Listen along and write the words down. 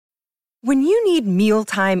When you need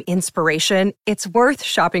mealtime inspiration, it's worth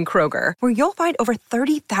shopping Kroger, where you'll find over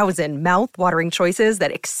 30,000 mouth-watering choices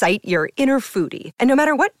that excite your inner foodie. And no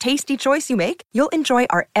matter what tasty choice you make, you'll enjoy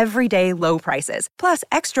our everyday low prices, plus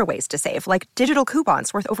extra ways to save, like digital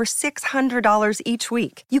coupons worth over $600 each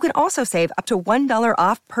week. You can also save up to $1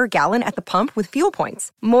 off per gallon at the pump with fuel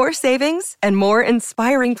points. More savings and more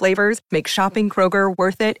inspiring flavors make shopping Kroger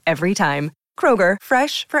worth it every time. Kroger,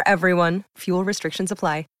 fresh for everyone. Fuel restrictions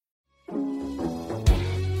apply.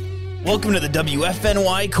 Welcome to the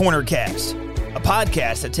WFNY CornerCast, a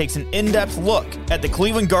podcast that takes an in-depth look at the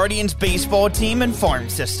Cleveland Guardians baseball team and farm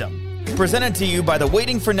system. Presented to you by the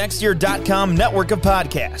WaitingForNextYear.com network of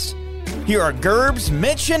podcasts. Here are Gerbs,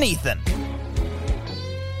 Mitch, and Ethan.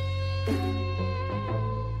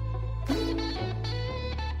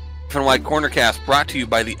 WFNY CornerCast brought to you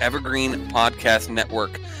by the Evergreen Podcast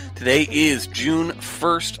Network. Today is June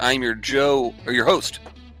 1st. I'm your host,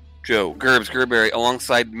 Joe Gerbs Gerberry,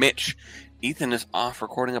 alongside Mitch. Ethan is off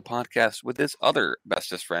recording a podcast with his other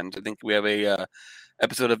bestest friends. I think we have a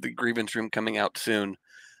episode of the Grievance Room coming out soon.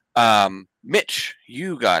 Mitch,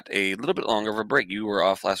 you got a little bit longer of a break. You were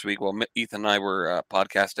off last week while Ethan and I were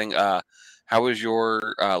podcasting. How was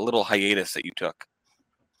your little hiatus that you took?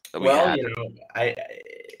 Well,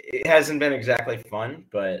 it hasn't been exactly fun,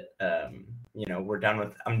 but I'm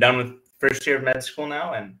done with first year of med school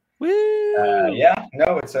now, and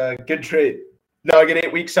it's a good trade. No, I get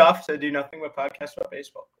 8 weeks off to do nothing but podcast about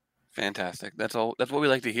baseball. Fantastic. That's all. That's what we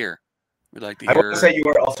like to hear. We like to I hear. want to say you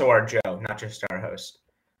are also our Joe, not just our host.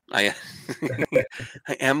 I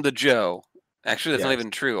am the Joe. Actually, that's not even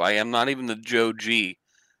true. I am not even the Joe G.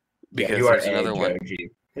 Because you are there's another one. Joe G.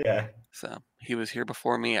 Yeah. So he was here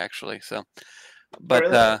before me, actually. So,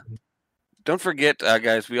 but don't forget,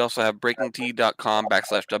 guys, we also have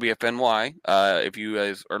breakingt.com/WFNY. If you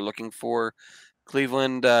guys are looking for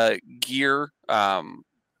Cleveland gear, there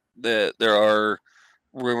are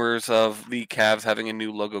rumors of the Cavs having a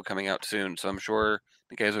new logo coming out soon. So I'm sure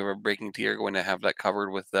the guys over at Breaking T are going to have that covered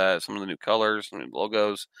with some of the new colors, some new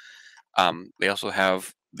logos. They also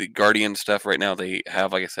have the Guardian stuff right now. They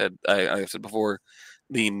have, like I said before,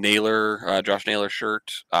 the Naylor, Josh Naylor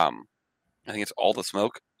shirt. I think it's All the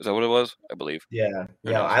Smoke. Is that what it was? I believe. Yeah.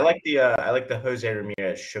 I like the Jose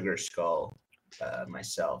Ramirez Sugar Skull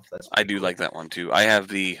myself. I do like that one too. I have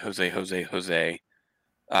the Jose,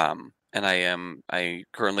 and I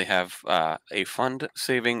currently have a fund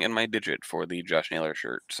saving in my digit for the Josh Naylor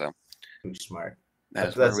shirt. So who's smart?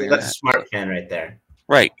 That's a smart fan right there.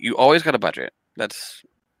 Right. You always got a budget. That's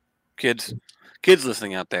kids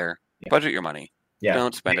listening out there. Yeah. Budget your money. Yeah.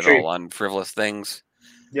 Don't spend it all on frivolous things.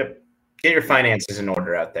 Yep. Get your finances in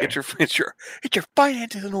order out there. Get your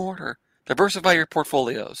finances in order. Diversify your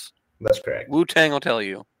portfolios. That's correct. Wu-Tang will tell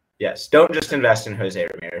you. Yes. Don't just invest in Jose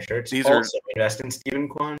Ramirez shirts. Invest in Stephen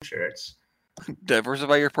Kwan shirts.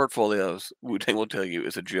 Diversify your portfolios. Wu-Tang will tell you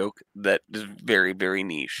is a joke that is very, very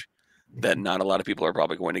niche that not a lot of people are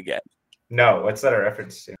probably going to get. No. What's that a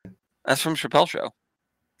reference to? That's from Chappelle Show.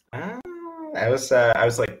 I was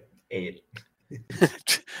like 8.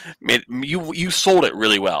 You sold it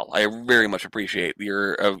really well. I very much appreciate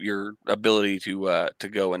your ability to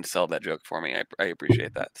go and sell that joke for me. I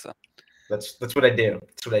appreciate that. So that's what I do.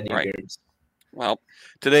 That's what I do. Right. Well,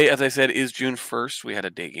 today, as I said, is June 1st. We had a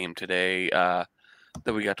day game today that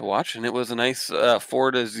we got to watch, and it was a nice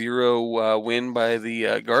 4-0 win by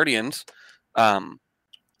the Guardians. The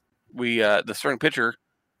starting pitcher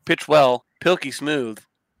pitched well. Pilky Smooth.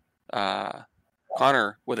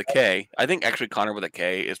 Konnor with a K. I think actually Konnor with a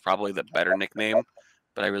K is probably the better nickname,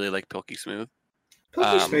 but I really like Pilky Smooth.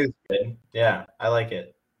 Pilky Smooth, good. Yeah, I like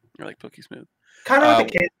it. I like Pilky Smooth. Konnor with a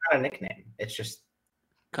K is not a nickname. It's just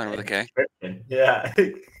Konnor with a K. Yeah.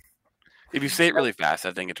 If you say it really fast,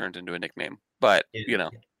 I think it turns into a nickname. But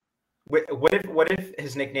what if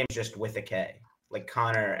his nickname's just with a K, like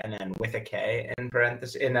Konnor, and then with a K in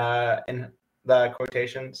parentheses in the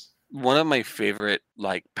quotations? One of my favorite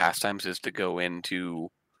pastimes is to go into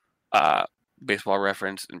Baseball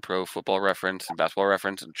Reference and Pro Football Reference and Basketball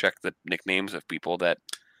Reference and check the nicknames of people that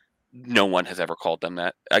no one has ever called them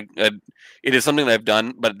that. It is something that I've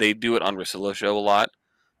done, but they do it on Russillo Show a lot.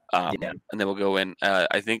 And then we'll go in.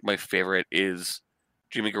 I think my favorite is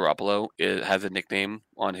Jimmy Garoppolo. It has a nickname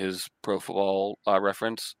on his Pro Football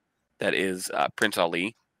Reference that is Prince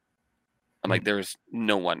Ali. I'm like, there's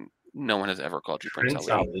no one has ever called you Prince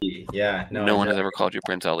Ali. Yeah, no one has ever called you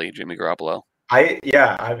Prince Ali, Jimmy Garoppolo. I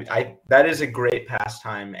that is a great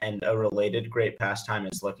pastime, and a related great pastime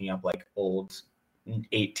is looking up old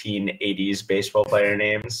 1880s baseball player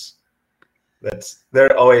names.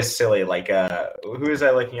 They're always silly. Who is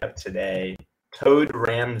I looking up today? Toad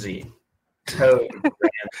Ramsey. toed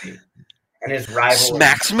Ramsey. And his rival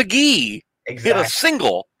Smacks McGee. Exactly. Hit a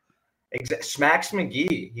single. Smacks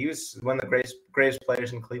McGee. He was one of the greatest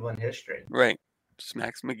players in Cleveland history. Right.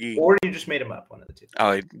 Smacks McGee. Or you just made him up, one of the two.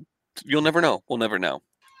 Oh, you'll never know. We'll never know.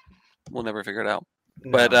 We'll never figure it out.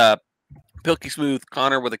 No. But Pilky Smooth,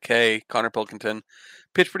 Konnor with a K, Konnor Pilkington,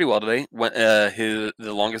 pitched pretty well today. The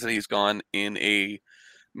longest that he's gone in a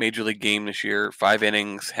major league game this year, 5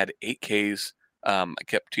 innings, had 8 Ks. I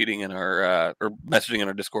kept tweeting in our or messaging in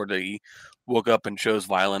our Discord that he woke up and chose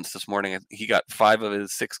violence this morning. He got 5 of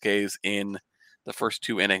his 6 Ks in the first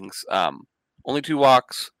 2 innings. Only 2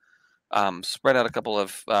 walks, spread out a couple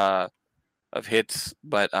of hits,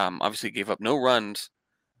 but obviously gave up no runs.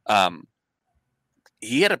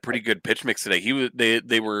 He had a pretty good pitch mix today.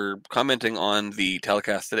 They were commenting on the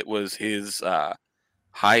telecast that it was his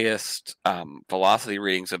highest velocity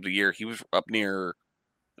ratings of the year. He was up near.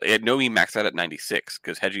 I know he maxed out at 96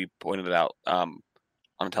 because Hedgie pointed it out on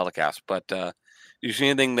the telecast. But did you see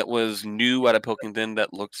anything that was new out of Pilkington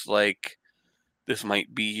that looks like this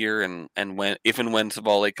might be here and when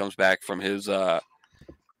Savale comes back from his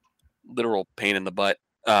literal pain in the butt?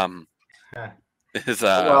 Well,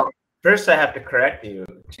 first I have to correct you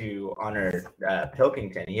to honor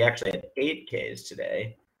Pilkington. He actually had 8 Ks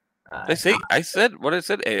today. I said 5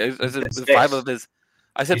 of his.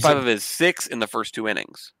 I said 5 of his 6 in the first 2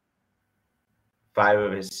 innings. 5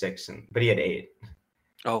 of his 6, but he had 8.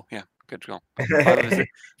 Oh yeah, good call.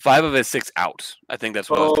 5 of his 6 outs. I think that's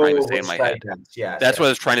what I was trying to say in my head. Yeah, that's what I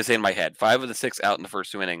was trying to say in my head. 5 of the 6 out in the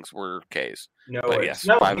first 2 innings were Ks. He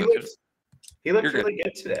looked really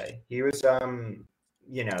good today. He was,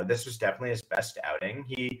 this was definitely his best outing.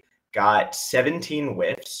 He got 17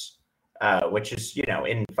 whiffs, which is,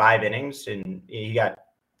 in 5 innings, and he got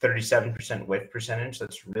 37% whiff percentage.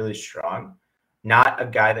 That's really strong. Not a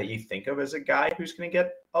guy that you think of as a guy who's going to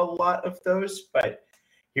get a lot of those, but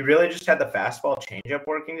he really just had the fastball changeup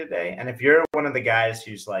working today. And if you're one of the guys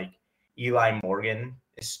who's like Eli Morgan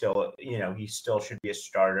is still, he still should be a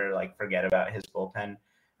starter, like forget about his bullpen.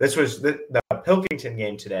 This was the Pilkington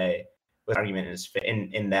game today was an argument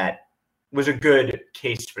in that was a good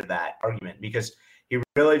case for that argument because he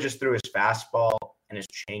really just threw his fastball and his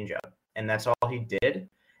changeup, and that's all he did.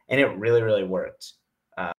 And it really, really worked.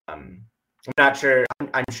 I'm not sure.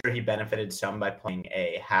 I'm sure he benefited some by playing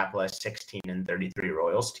a hapless 16-33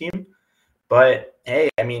 Royals team. But hey,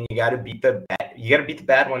 you got to beat the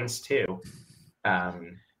bad ones too.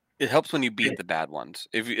 It helps when you beat the bad ones.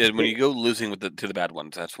 When you go losing to the bad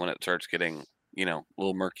ones, that's when it starts getting a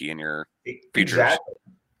little murky in your features. Exactly.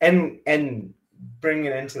 And bring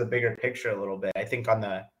it into the bigger picture a little bit. I think on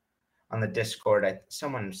the Discord,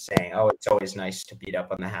 someone's saying, "Oh, it's always nice to beat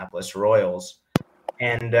up on the hapless Royals,"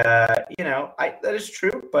 and that is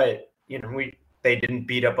true. But they didn't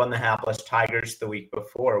beat up on the hapless Tigers the week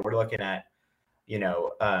before. We're looking at,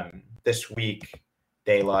 this week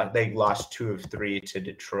they lost 2 of 3 to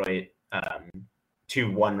Detroit,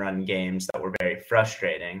 2 one-run games that were very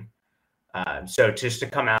frustrating. So just to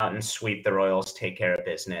come out and sweep the Royals, take care of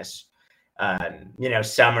business.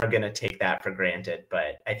 Some are going to take that for granted,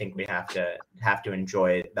 but I think we have to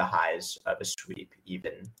enjoy the highs of a sweep,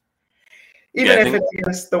 even if it's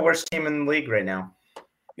against the worst team in the league right now.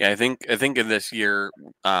 Yeah, I think in this year,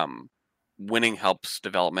 winning helps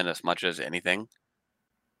development as much as anything,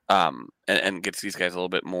 and gets these guys a little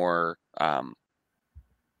bit more.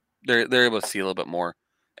 They're able to see a little bit more,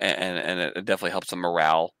 and it definitely helps the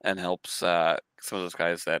morale and helps some of those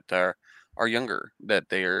guys that are younger, that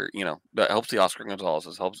they are, that helps the Oscar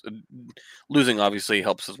Gonzalez. Helps losing obviously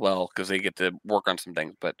helps as well because they get to work on some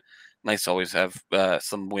things. But nice to always have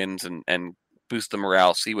some wins and boost the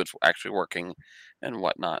morale, see what's actually working and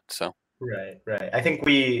whatnot. So right. I think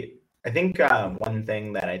one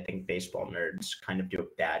thing that I think baseball nerds kind of do a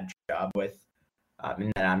bad job with,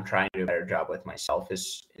 and that I'm trying to do a better job with myself,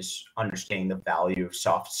 is understanding the value of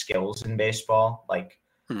soft skills in baseball. Like,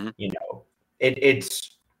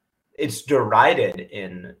 it's derided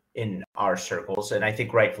in our circles, and I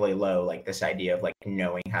think rightfully low, like this idea of like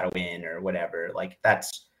knowing how to win or whatever. Like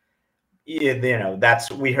we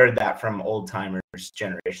heard that from old timers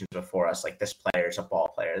generations before us. Like, this player is a ball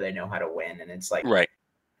player, they know how to win, and it's like, right.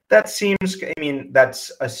 That seems.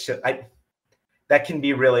 That can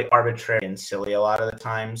be really arbitrary and silly a lot of the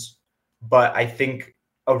times, but I think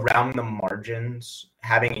around the margins,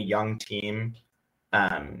 having a young team,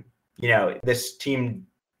 this team,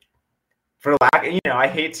 for lack, I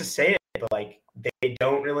hate to say it, but like they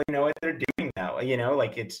don't really know what they're doing now.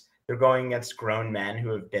 They're going against grown men who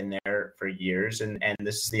have been there for years, and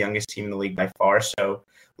this is the youngest team in the league by far. So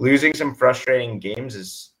losing some frustrating games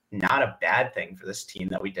is not a bad thing for this team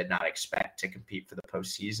that we did not expect to compete for the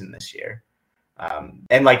postseason this year.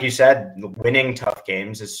 And like you said, winning tough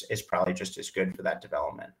games is probably just as good for that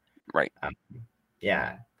development. Right.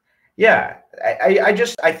 Yeah. I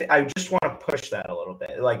just want to push that a little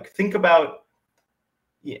bit. Like, think about,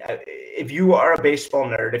 if you are a baseball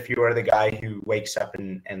nerd, if you are the guy who wakes up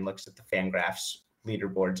and looks at the Fangraphs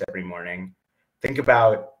leaderboards every morning, think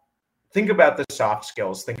about the soft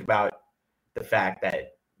skills. Think about the fact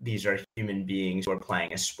that these are human beings who are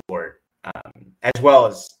playing a sport, as well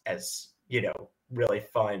as really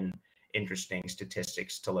fun, interesting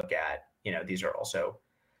statistics to look at. These are also,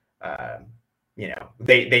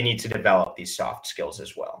 they need to develop these soft skills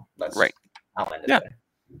as well. That's right. I'll end it there.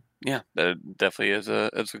 Yeah, that definitely is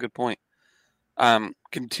a good point.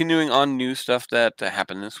 Continuing on new stuff that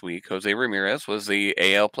happened this week, Jose Ramirez was the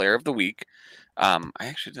AL Player of the Week. I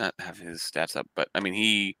actually did not have his stats up, but I mean,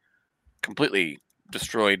 he completely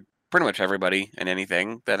destroyed pretty much everybody and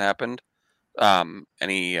anything that happened.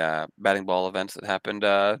 Any batting ball events that happened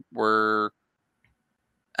were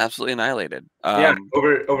absolutely annihilated.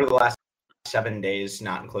 Over the last 7 days,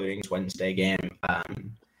 not including his Wednesday game,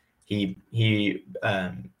 he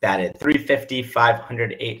batted 350,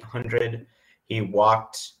 500, 800. He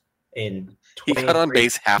walked in 23. He got on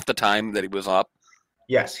base half the time that he was up.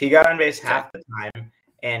 Yes, he got on base half the time,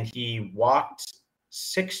 and he walked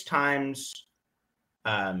 6 times,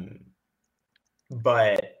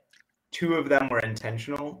 but 2 of them were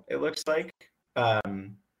intentional, it looks like. That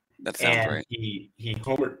sounds right. He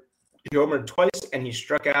homered twice, and he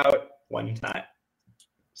struck out 1 time.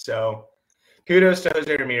 So kudos to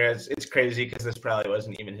Jose Ramirez. It's crazy because this probably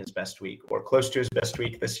wasn't even his best week or close to his best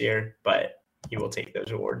week this year, but he will take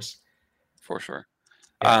those awards. For sure.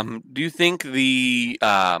 Yeah. Do you think we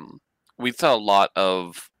saw a lot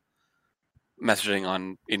of messaging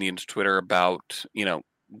on Indians Twitter about,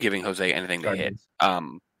 giving Jose anything to hit?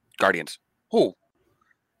 Guardians. Oh,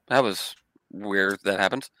 that was weird that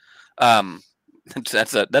happens.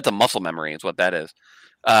 That's a muscle memory is what that is.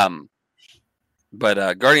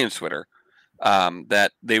 But Guardians Twitter,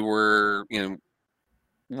 that they were,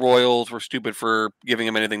 Royals were stupid for giving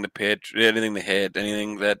him anything to pitch, anything to hit,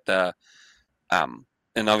 anything that,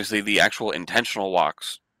 and obviously the actual intentional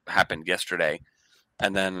walks happened yesterday,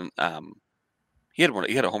 and then he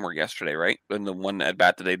had a homer yesterday, right? And the one at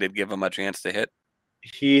bat that they did give him a chance to hit,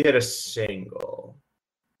 he hit a single.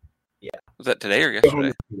 Yeah, was that today or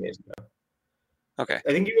yesterday? 2 days ago. Okay,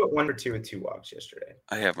 I think you got 1 or 2 with 2 walks yesterday.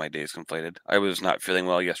 I have my days conflated. I was not feeling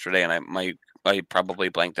well yesterday, and I probably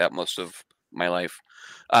blanked out most of my life.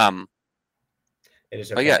 It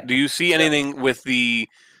is okay. But yeah, do you see anything with the?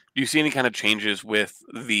 Do you see any kind of changes with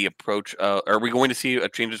the approach? Are we going to see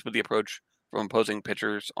changes with the approach from opposing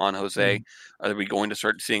pitchers on Jose? Mm-hmm. Are we going to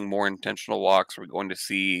start seeing more intentional walks? Are we going to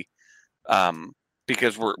see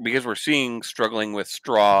because we're seeing struggling with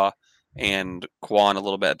Straw and Kwan a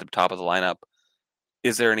little bit at the top of the lineup?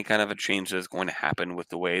 Is there any kind of a change that is going to happen with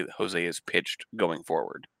the way that Jose is pitched going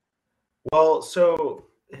forward? Well, so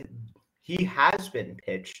he has been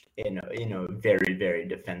pitched in a very, very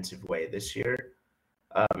defensive way this year.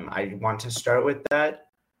 I want to start with that.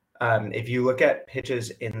 If you look at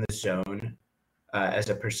pitches in the zone as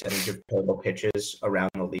a percentage of total pitches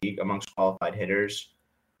around the league amongst qualified hitters,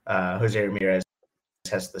 Jose Ramirez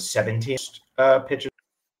has the 17th pitches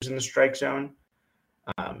in the strike zone.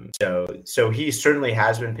 So he certainly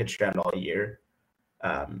has been pitched around all year.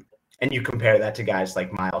 And you compare that to guys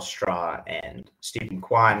like Miles Straw and Stephen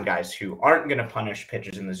Kwan, guys who aren't going to punish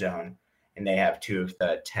pitches in the zone, and they have 2 of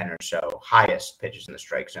the 10 or so highest pitches in the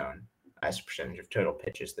strike zone as a percentage of total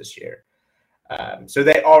pitches this year. So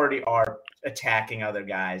they already are attacking other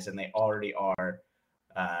guys, and they already are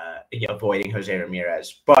avoiding Jose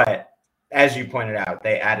Ramirez. But as you pointed out,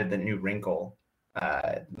 they added the new wrinkle,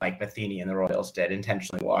 like Matheny and the Royals did,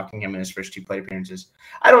 intentionally walking him in his first 2 plate appearances.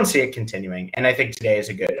 I don't see it continuing, and I think today is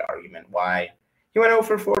a good argument why he went 0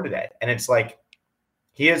 for 4 today. And it's like,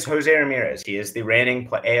 he is Jose Ramirez. He is the reigning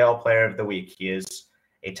AL Player of the Week. He is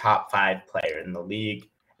a top 5 player in the league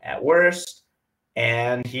at worst,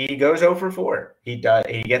 and he goes 0 for 4. He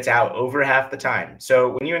gets out over half the time. So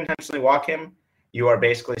when you intentionally walk him, you are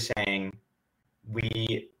basically saying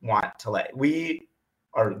we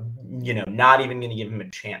are not even going to give him a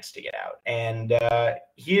chance to get out. And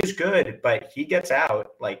he is good, but he gets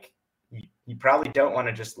out. Like, you probably don't want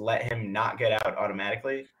to just let him not get out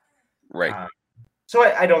automatically. Right. So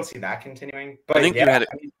I don't see that continuing. But I think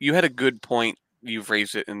you had a good point. You've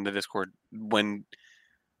raised it in the Discord when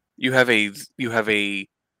you have a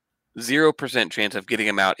 0% chance of getting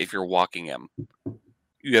him out if you're walking him.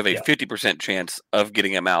 you have a 50% chance of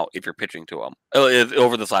getting him out if you're pitching to him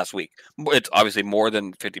over this last week. It's obviously more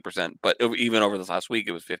than 50%, but even over this last week,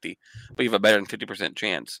 it was 50. But you have a better than 50%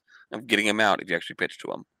 chance of getting him out if you actually pitch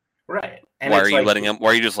to him. Right. And why are you letting him?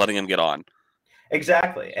 Why are you just letting him get on?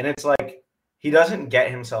 Exactly. And it's like, he doesn't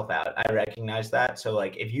get himself out. I recognize that. So,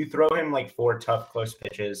 like, if you throw him like 4 tough, close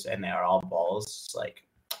pitches and they are all balls, it's like,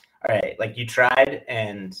 all right, like you tried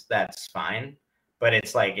and that's fine. But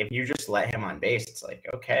it's like, if you just let him on base, it's like,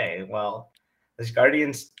 okay, well, this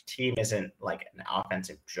Guardians team isn't like an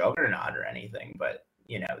offensive juggernaut or anything, but,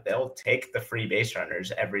 you know, they'll take the free base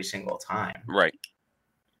runners every single time. Right.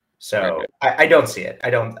 So I don't see it.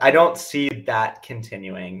 I don't see that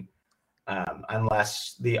continuing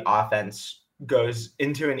unless the offense goes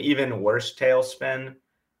into an even worse tailspin.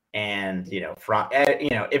 And, you know,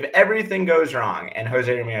 if everything goes wrong and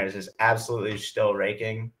Jose Ramirez is absolutely still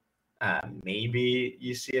raking, maybe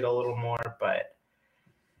you see it a little more, but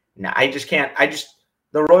no, I just can't.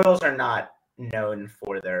 The Royals are not known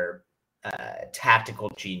for their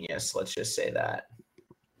tactical genius. Let's just say that.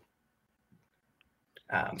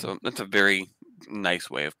 So that's a very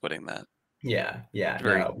nice way of putting that. Yeah.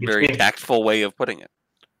 Very tactful way of putting it.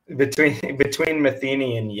 Between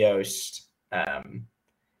Matheny and Yost,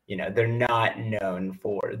 you know, they're not known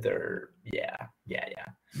for their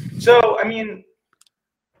So I mean,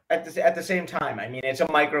 at the same time, I mean, it's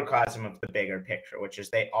a microcosm of the bigger picture, which is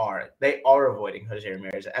they are avoiding Jose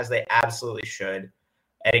Ramirez as they absolutely should.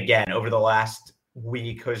 And again, over the last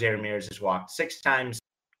week, Jose Ramirez has walked 6 times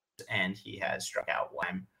and he has struck out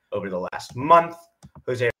 1 over the last month.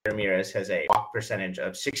 Jose Ramirez has a walk percentage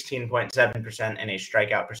of 16.7% and a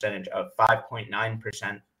strikeout percentage of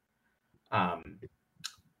 5.9%.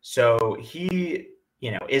 So he,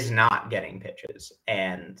 you know, is not getting pitches.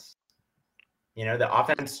 And, you know, the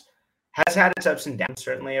offense has had its ups and downs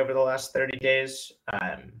certainly over the last 30 days.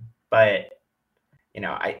 But, you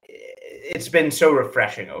know, it's been so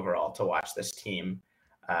refreshing overall to watch this team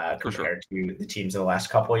compared to the teams of the last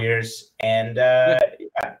couple of years. And I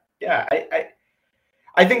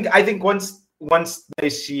think once they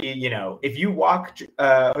see, you know, if you walk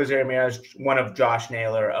Jose Ramirez, one of Josh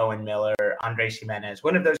Naylor, Owen Miller, Andres Jimenez,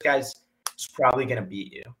 one of those guys is probably going to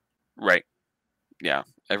beat you. Right. Yeah.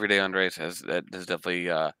 Everyday Andres has definitely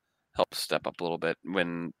helped step up a little bit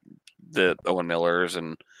when the Owen Millers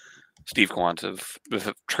and Steve Quantz have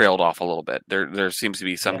trailed off a little bit. There seems to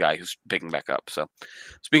be some guy who's picking back up. So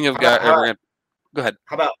speaking of guys, go ahead.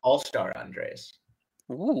 How about All-Star Andres?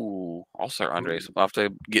 Ooh, All-Star Andres. We'll have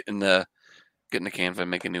to get in the Canva and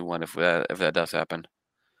make a new one if that does happen.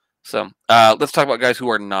 So let's talk about guys who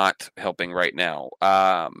are not helping right now.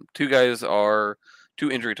 2 guys are 2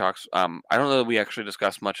 injury talks. I don't know that we actually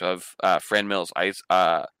discussed much of Fran Mills'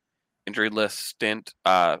 injury list stint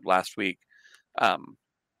last week.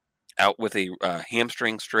 Out with a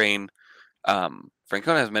hamstring strain.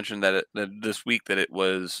 Francona has mentioned that this week that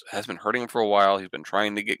has been hurting him for a while. He's been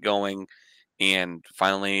trying to get going, and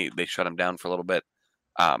finally they shut him down for a little bit.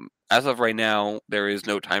 As of right now, there is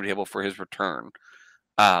no timetable for his return.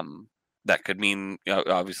 That could mean,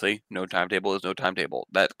 obviously, no timetable is no timetable.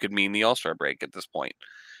 That could mean the All-Star break at this point.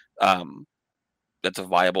 That's a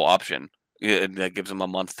viable option. That gives him a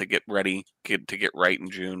month to get ready, to get right in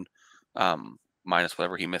June, minus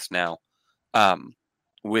whatever he missed now.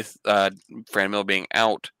 With Fran Mill being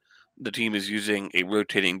out, the team is using a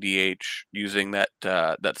rotating DH, using that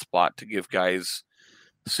spot to give guys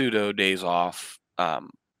pseudo days off. I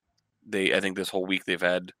think this whole week they've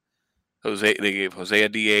had Jose. They gave Jose a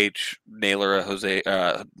DH, Naylor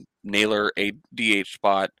a DH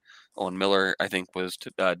spot. Owen Miller, I think, was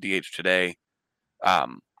DH today.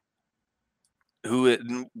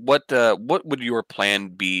 What would your plan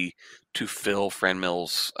be to fill Fran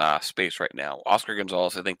Mills' space right now? Oscar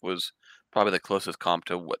Gonzalez, I think, was probably the closest comp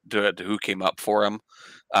to who came up for him,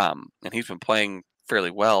 and he's been playing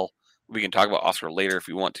fairly well. We can talk about Oscar later if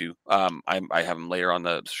you want to. I have him later on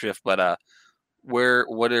the shift, but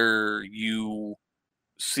what are you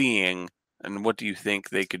seeing, and what do you think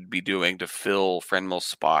they could be doing to fill Fran Mills'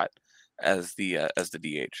 spot as the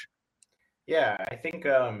DH? Yeah, I think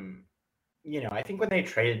I think when they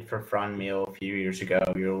traded for Fran Mill a few years ago,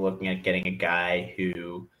 you were looking at getting a guy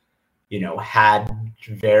who, you know, had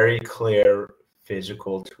very clear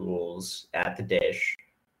physical tools at the dish,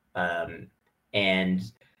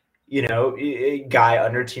 and, you know, a guy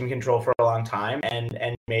under team control for a long time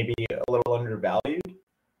and maybe a little undervalued.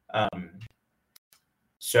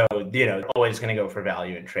 So, you know, always going to go for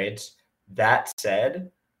value in trades. That said,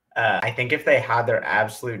 I think if they had their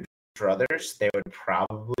absolute druthers, they would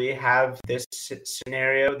probably have this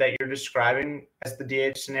scenario that you're describing as the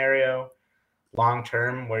DH scenario. long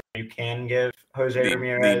term where you can give Jose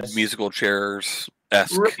Ramirez the musical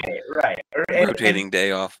chairs-esque right. rotating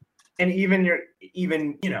day off. And even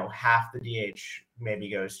half the DH maybe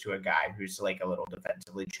goes to a guy who's like a little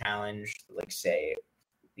defensively challenged, like say,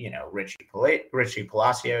 Richie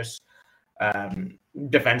Palacios,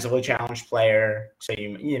 defensively challenged player. So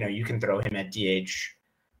you can throw him at DH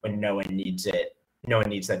when no one needs it. No one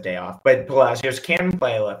needs that day off. But Palacios can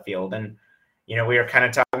play left field, and we were kind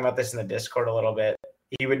of talking about this in the Discord a little bit.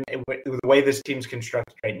 The way this team's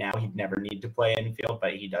constructed right now, he'd never need to play infield,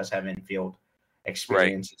 but he does have infield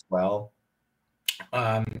experience as well.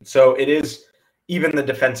 So it is, even the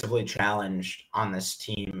defensively challenged on this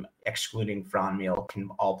team, excluding Franmil, can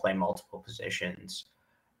all play multiple positions.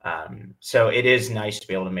 So it is nice to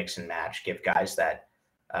be able to mix and match, give guys that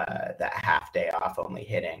half day off only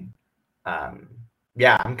hitting.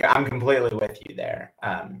 I'm completely with you there.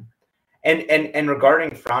 And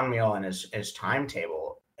regarding Franmil and his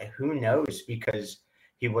timetable, who knows? Because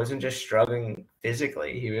he wasn't just struggling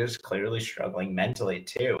physically; he was clearly struggling mentally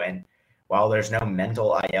too. And while there's no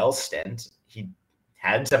mental IL stint, he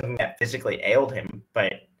had something that physically ailed him.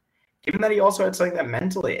 But given that he also had something that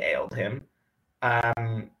mentally ailed him,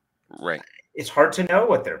 right, it's hard to know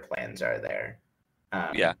what their plans are there.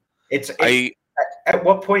 At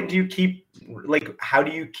what point do you keep, how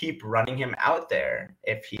do you keep running him out there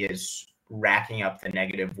if he is racking up the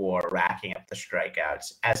negative WAR, racking up the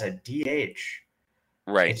strikeouts as a DH?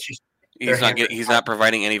 Right. It's just, he's not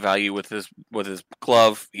providing any value with his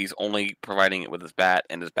glove. He's only providing it with his bat,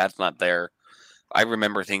 and his bat's not there. I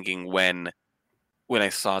remember thinking when I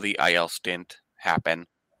saw the IL stint happen,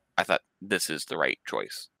 I thought this is the right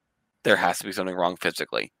choice. There has to be something wrong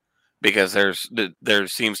physically, because there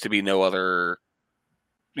seems to be no other.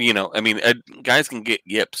 Guys can get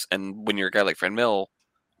yips, and when you're a guy like Franmil,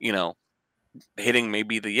 hitting may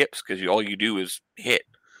be the yips because all you do is hit.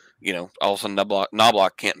 All of a sudden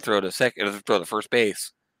Knobloch can't throw to first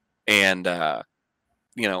base, and it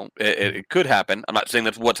could happen. I'm not saying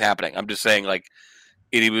that's what's happening. I'm just saying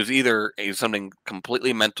it was either something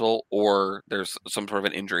completely mental or there's some sort of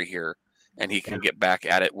an injury here, and he can get back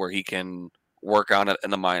at it where he can work on it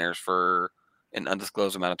in the minors for an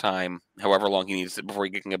undisclosed amount of time, however long he needs before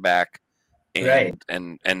he can get back,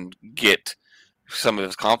 and get some of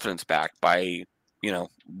his confidence back by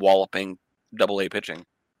walloping Double-A pitching.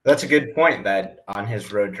 That's a good point. That on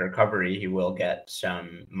his road to recovery, he will get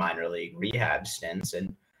some minor league rehab stints,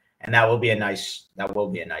 and that will be a nice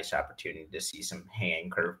opportunity to see some hanging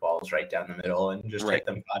curveballs right down the middle and just hit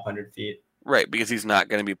them 500 feet. Right, because he's not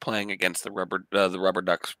going to be playing against the Rubber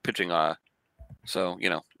Ducks pitching. So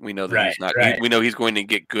we know that he's not. We know he's going to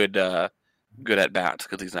get good at bats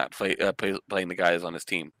because he's not playing the guys on his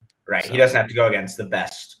team. Right, so he doesn't have to go against the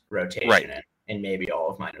best rotation in maybe all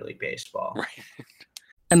of minor league baseball. Right.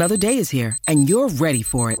 Another day is here, and you're ready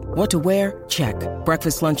for it. What to wear? Check.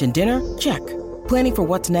 Breakfast, lunch, and dinner? Check. Planning for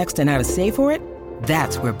what's next and how to save for it?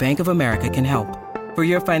 That's where Bank of America can help. For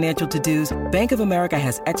your financial to-dos, Bank of America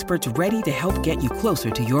has experts ready to help get you closer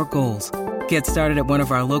to your goals. Get started at one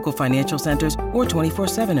of our local financial centers or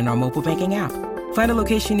 24/7 in our mobile banking app. Find a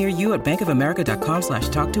location near you at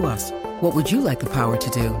bankofamerica.com/talktous. What would you like the power to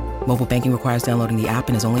do? Mobile banking requires downloading the app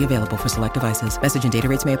and is only available for select devices. Message and data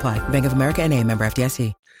rates may apply. Bank of America NA, member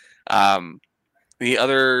FDIC. The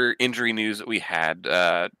other injury news that we had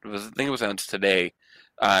I think it was announced today.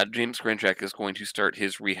 James Grinchak is going to start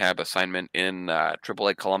his rehab assignment in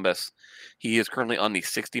AAA Columbus. He is currently on the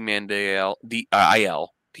 60-man IL.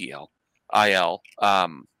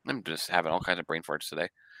 I'm just having all kinds of brain farts today.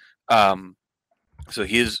 So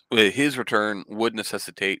his return would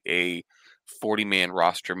necessitate a 40-man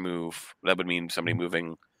roster move. That would mean somebody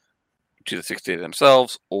moving to the 60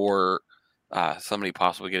 themselves, or somebody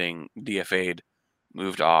possibly getting DFA'd,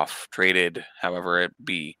 moved off, traded, however it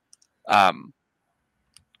be.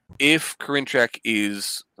 If Karinchak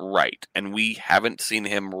is right, and we haven't seen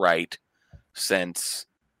him right since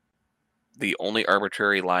the only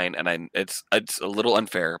arbitrary line, and it's a little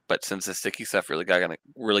unfair, but since the sticky stuff really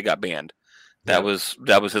got banned, that was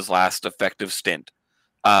his last effective stint.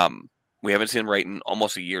 We haven't seen him right in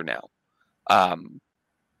almost a year now.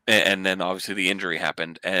 And then obviously the injury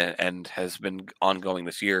happened and has been ongoing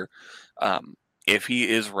this year. If he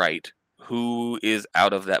is right, who is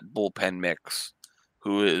out of that bullpen mix?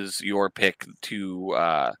 Who is your pick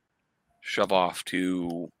to shove off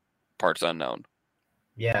to parts unknown?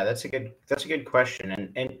 Yeah, that's a good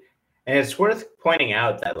question, and it's worth pointing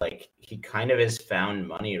out that he kind of has found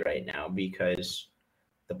money right now because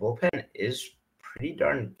the bullpen is pretty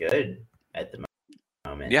darn good at the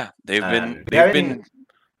moment. Yeah, they've been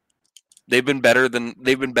they've been better than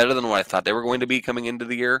what I thought they were going to be coming into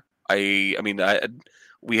the year.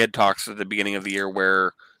 We had talks at the beginning of the year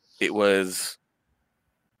where it was,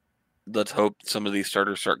 let's hope some of these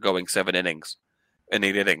starters start going 7 innings and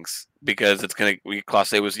 8 innings, because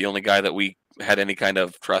Clase was the only guy that we had any kind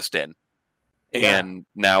of trust in, and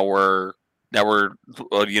now we're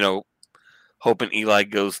hoping Eli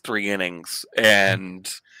goes 3 innings and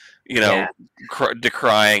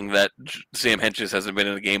decrying that Sam Hentges hasn't been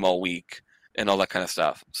in the game all week and all that kind of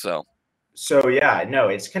stuff. So yeah, no,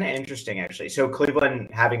 it's kind of interesting actually. So Cleveland,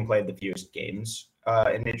 having played the fewest games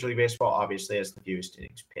in Major League Baseball, obviously has the fewest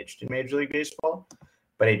innings pitched in Major League Baseball.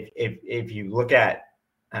 But if you look at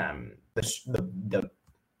the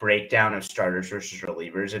breakdown of starters versus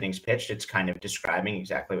relievers innings pitched, it's kind of describing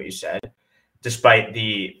exactly what you said. Despite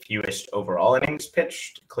the fewest overall innings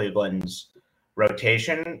pitched, Cleveland's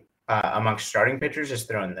rotation amongst starting pitchers has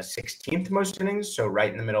thrown the 16th most innings, so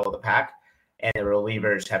right in the middle of the pack. And the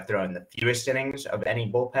relievers have thrown the fewest innings of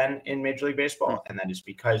any bullpen in Major League Baseball, and that is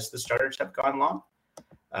because the starters have gone long.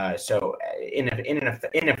 So in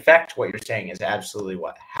effect, what you're saying is absolutely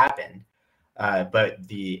what happened. But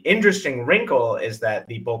the interesting wrinkle is that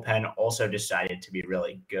the bullpen also decided to be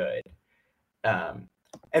really good.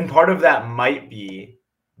 And part of that might be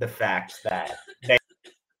the fact that they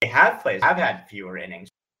have had fewer innings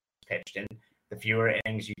pitched. And the fewer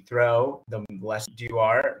innings you throw, the less you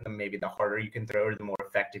are, the maybe the harder you can throw or the more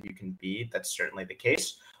effective you can be. That's certainly the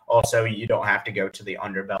case. Also, you don't have to go to the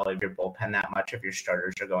underbelly of your bullpen that much if your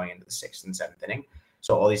starters are going into the 6th and 7th inning.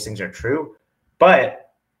 So all these things are true.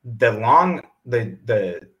 But this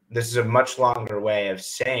is a much longer way of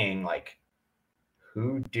saying, like,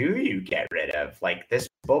 who do you get rid of? Like, this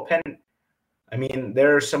bullpen, I mean,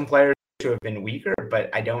 there are some players who have been weaker, but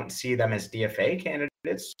I don't see them as DFA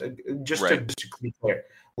candidates. Just to be clear,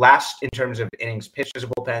 last in terms of innings pitched as a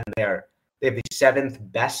bullpen, they have the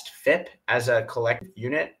 7th best FIP as a collective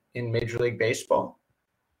unit in Major League Baseball.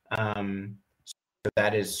 So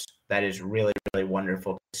that is really, really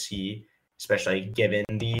wonderful to see, especially given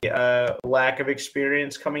the lack of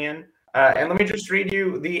experience coming in. And let me just read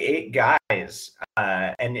you the 8 guys.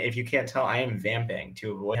 And if you can't tell, I am vamping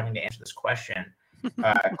to avoid having to answer this question.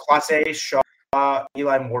 Clase, Shaw,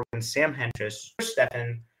 Eli Morgan, Sam Hentges,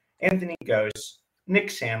 Stephan, Anthony Gose, Nick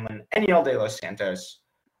Sandlin, Eniel De Los Santos.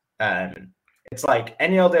 It's like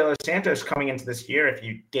Eniel De Los Santos coming into this year. If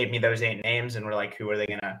you gave me those 8 names and were like, who are they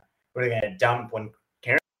gonna dump when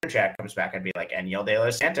Karinchak comes back? I'd be like Eniel De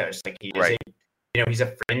Los Santos. Like he's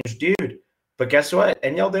a fringe dude. But guess what?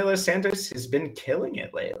 Eniel De Los Santos has been killing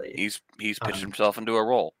it lately. He's pitched himself into a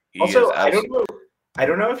role. I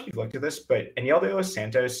don't know if you've looked at this, but Eniel De Los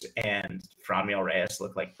Santos and Franmil Reyes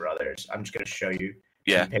look like brothers. I'm just going to show you.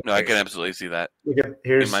 Yeah, no, I can absolutely see that.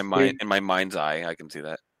 In my mind's eye, I can see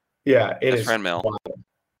that. Yeah, that's Franmil.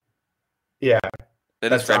 Yeah,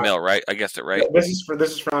 that is Franmil, right? I guessed it right. This is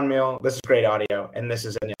Franmil. This is great audio, and this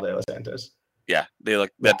is Eniel De Los Santos. Yeah, they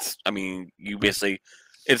look. That's. I mean, you basically.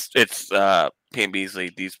 It's Pam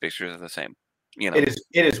Beasley. These pictures are the same. It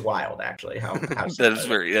is wild actually. How that is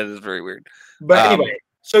very weird. But anyway,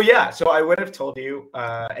 so I would have told you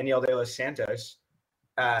Eniel De Los Santos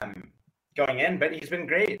going in, but he's been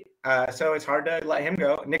great. So it's hard to let him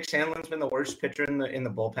go. Nick Sandlin's been the worst pitcher in the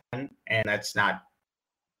bullpen, and that's not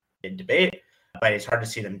in debate. But it's hard to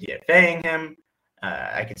see them DFAing him.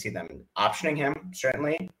 I can see them optioning him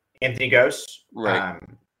certainly. Anthony Gose, right.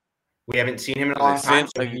 We haven't seen him in a long time.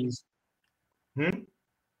 So he's... Go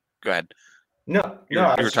ahead. No. You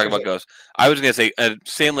were talking about Gose. I was going to say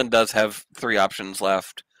Sandlin does have 3 options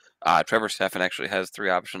left. Trevor Stephan actually has 3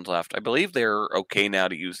 options left. I believe they're okay now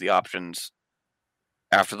to use the options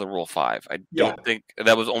after the Rule 5. I don't think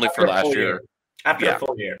that was only for last year. After a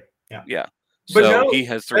full year. Yeah. So he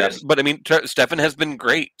has 3 options. But I mean, Stephan has been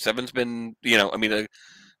great. Stephan's been,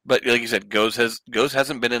 but like you said, Gose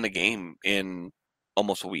hasn't been in a game in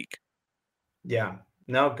almost a week. Yeah.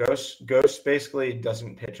 No, Gose basically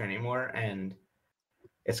doesn't pitch anymore, and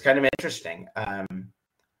it's kind of interesting.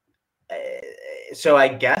 So I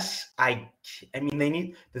guess they need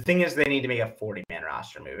to make a 40-man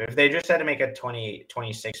roster move. If they just had to make a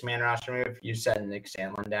 26-man roster move, you send Nick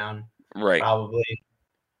Sandlin down, right? Probably.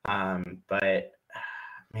 But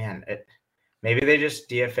man, maybe they just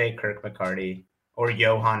DFA Kirk McCarty or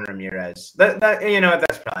Johan Ramirez. That's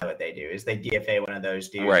probably what they do is they DFA one of those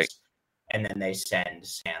dudes, right? And then they send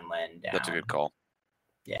Sandlin down. That's a good call.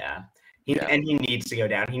 Yeah. And he needs to go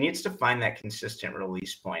down. He needs to find that consistent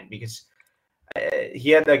release point because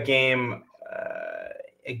he had the game,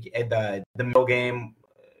 the middle game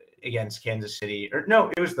against Kansas City. Or no,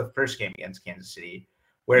 it was the first game against Kansas City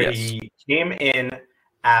where he came in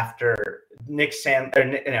after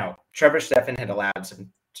Trevor Stephan had allowed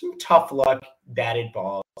some tough luck, batted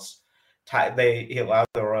balls. He allowed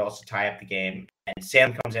the Royals to tie up the game, and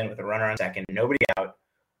Sam comes in with a runner on second, nobody out,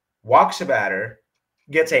 walks a batter,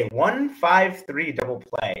 gets a 1-5-3 double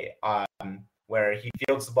play where he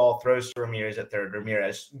fields the ball, throws to Ramirez at third.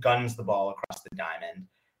 Ramirez guns the ball across the diamond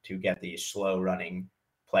to get the slow-running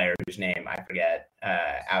player whose name I forget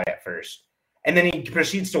out at first. And then he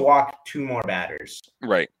proceeds to walk 2 more batters.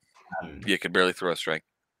 Right. He could barely throw a strike.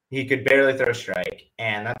 He could barely throw a strike,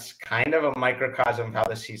 and that's kind of a microcosm of how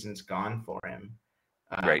the season's gone for him.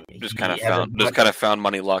 Right. Just kind of found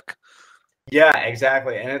money luck. Yeah,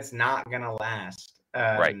 exactly. And it's not gonna last.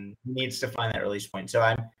 Right. He needs to find that release point.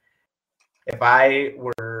 So if I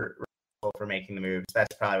were responsible for making the moves,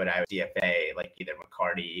 that's probably what I would DFA, like either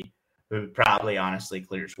McCarty, who probably honestly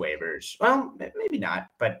clears waivers. Well, maybe not,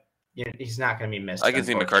 but he's not going to be missed. I can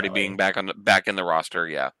see McCarty being back in the roster,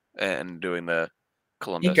 yeah, and doing the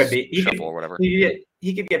Columbus shuffle or whatever.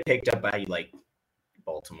 He could get picked up by like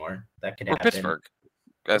Baltimore. That could happen. Or Pittsburgh.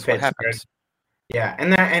 That's what happens. Yeah,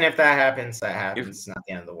 and if that happens, that happens. It's not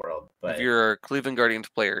the end of the world. But if you're a Cleveland Guardians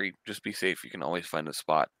player, you just be safe. You can always find a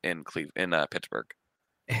spot in Pittsburgh.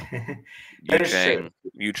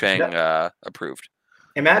 Yu Chang approved.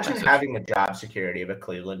 Imagine having the job security of a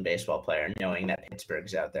Cleveland baseball player, knowing that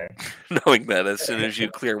Pittsburgh's out there. Knowing that as soon as you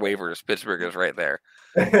clear waivers, Pittsburgh is right there.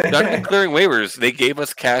 Not even clearing waivers, they gave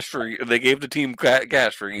the team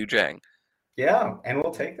cash for Yu Chang. Yeah, and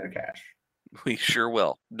we'll take their cash. We sure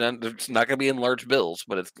will. It's not going to be in large bills,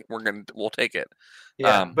 but we'll take it.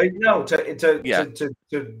 Yeah, but no,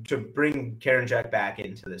 to bring Karen Jack back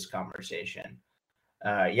into this conversation.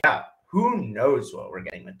 Who knows what we're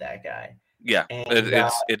getting with that guy? Yeah,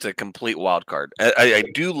 and, it's a complete wild card. I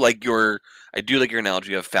do like your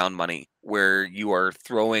analogy of found money, where you are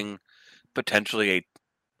throwing potentially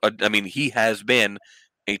he has been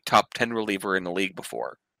a top 10 reliever in the league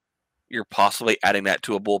before. You're possibly adding that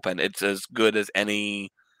to a bullpen. It's as good as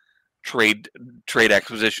any trade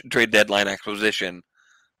deadline acquisition,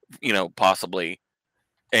 possibly,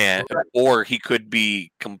 or he could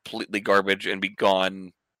be completely garbage and be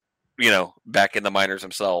gone, back in the minors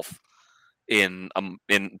himself in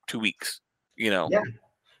 2 weeks. Yeah.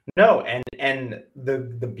 No, and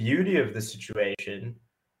the beauty of the situation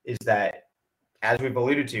is that, as we've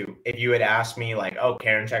alluded to, if you had asked me like, oh,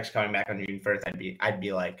 Karinchak's coming back on June 1st, I'd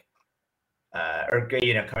be like,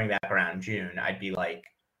 coming back around June, I'd be like,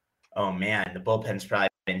 oh man, the bullpen's probably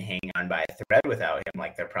been hanging on by a thread without him.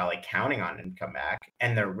 Like they're probably counting on him to come back,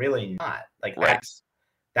 and they're really not. Like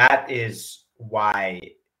that is why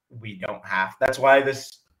we don't have. That's why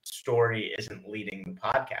this story isn't leading the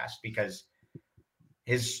podcast, because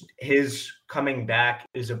his coming back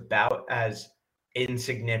is about as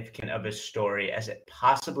insignificant of a story as it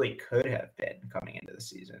possibly could have been coming into the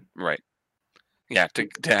season. Right. Yeah, to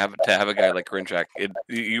have a guy like Karinchak,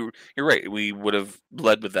 you're right. We would have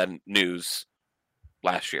led with that news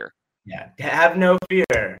last year. Yeah, have no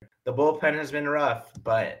fear. The bullpen has been rough,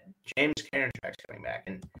 but James Karinchak's coming back,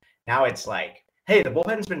 and now it's like, hey, the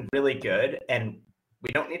bullpen's been really good, and we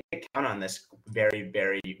don't need to count on this very,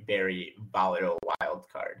 very, very volatile wild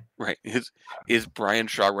card. Right? Is Brian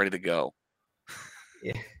Shaw ready to go?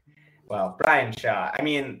 Yeah. Well, Brian Shaw. I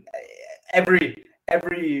mean, every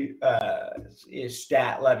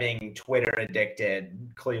stat-loving,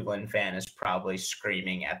 Twitter-addicted Cleveland fan is probably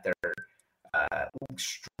screaming at their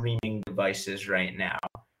streaming devices right now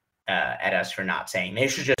at us for not saying they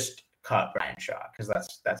should just cut Brian Shaw, because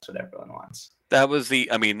that's what everyone wants. That was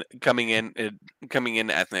coming in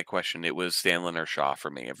asking that question. It was Sandlin or Shaw for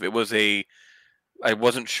me. If it was I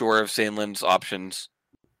wasn't sure of Sandlin's options,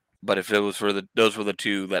 but if it was those were the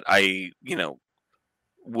two that I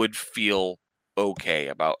would feel okay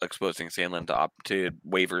about exposing Sandlin to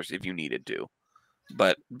waivers if you needed to.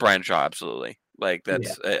 But Brian Shaw, absolutely. Like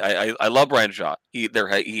that's I love Brian Shaw. He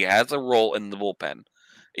has a role in the bullpen.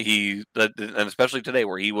 And especially today,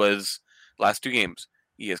 where he was last 2 games,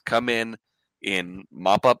 he has come in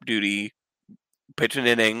mop up duty, pitch an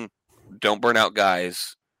inning, don't burn out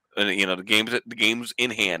guys. And the game's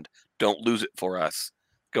in hand. Don't lose it for us.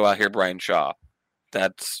 Go out here, Brian Shaw.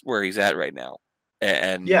 That's where he's at right now,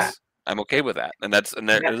 and I'm okay with that. And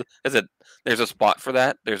there's a spot for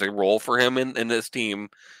that. There's a role for him in this team,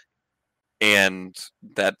 and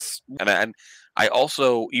I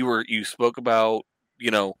also you spoke about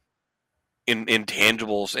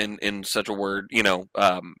intangibles in such a word,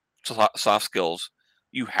 soft skills.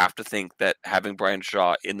 You have to think that having Brian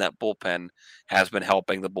Shaw in that bullpen has been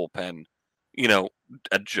helping the bullpen,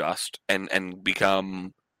 adjust and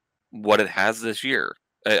become what it has this year.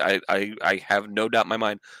 I have no doubt in my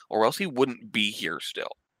mind, or else he wouldn't be here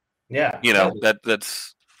still. Yeah,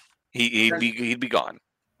 that's he'd be gone.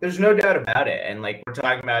 There's no doubt about it, and like we're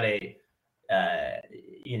talking about a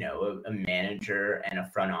manager and a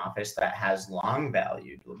front office that has long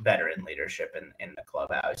valued veteran leadership in the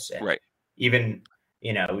clubhouse, and right. Even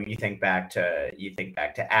you think back to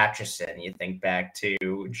Atchison, you think back to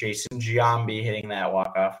Jason Giambi hitting that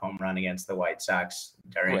walk-off home run against the White Sox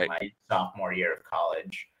during my sophomore year of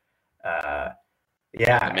college. Does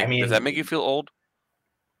that make you feel old?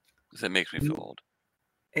 Because it makes me feel old.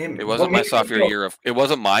 It wasn't my sophomore year of. It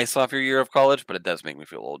wasn't my sophomore year of college, but it does make me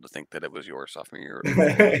feel old to think that it was your sophomore year.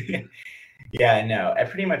 Yeah, no.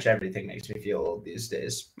 Pretty much everything makes me feel old these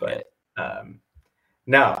days. But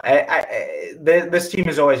no, this team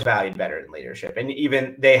has always valued veteran leadership, and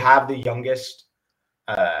even they have the youngest.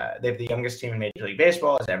 They have the youngest team in Major League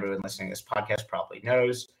Baseball, as everyone listening to this podcast probably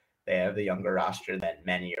knows. They have the younger roster than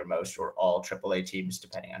many or most or all AAA teams,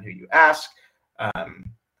 depending on who you ask.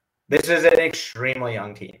 This is an extremely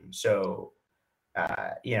young team. So,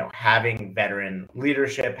 having veteran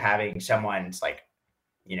leadership, having someone's like,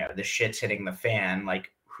 the shit's hitting the fan,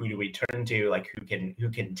 like, who do we turn to? Like, who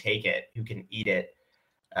can take it? Who can eat it?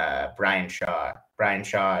 Brian Shaw. Brian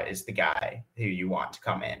Shaw is the guy who you want to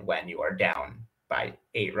come in when you are down by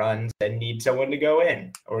 8 runs and need someone to go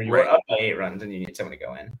in, or you are up by 8 runs and you need someone to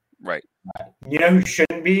go in. Right. Who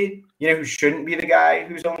shouldn't be? Who shouldn't be the guy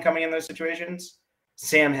who's only coming in those situations?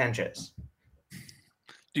 Sam Hentges.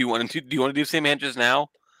 Do you want to do Sam Hentges now?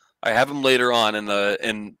 I have him later on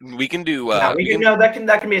and we can do. That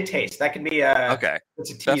can be a taste. That can be okay. That's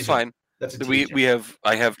a teaser. That's fine. That's a teaser.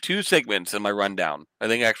 I have 2 segments in my rundown. I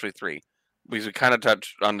think actually 3, because we kind of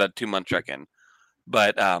touched on the 2-month check-in,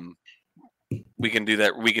 but we can do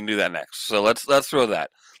that. We can do that next. So let's throw that.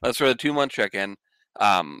 Let's throw the 2-month check-in.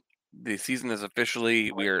 The season is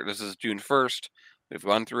officially this is June 1st. We've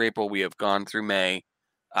gone through April. We have gone through May.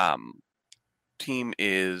 Team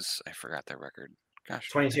is, I forgot their record. Gosh,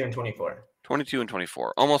 22 and 24. 22 and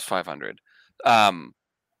 24, almost 500.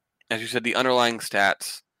 As you said, the underlying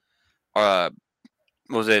stats.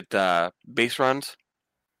 Was it base runs?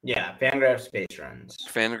 Yeah, Fangraphs base runs.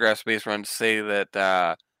 Fangraphs base runs say that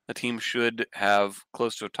the team should have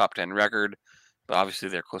close to a top 10 record, but obviously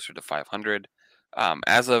they're closer to 500.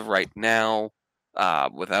 As of right now,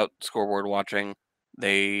 without scoreboard watching,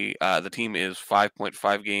 the team is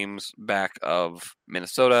 5.5 games back of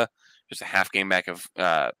Minnesota, just a half game back of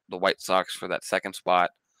the White Sox for that second spot.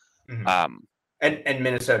 Mm-hmm. And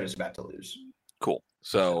Minnesota's about to lose. Cool.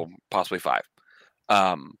 So possibly 5.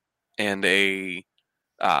 And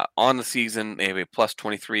on the season they have a plus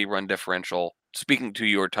 23 run differential. Speaking to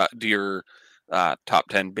your top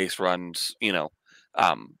 10 base runs, it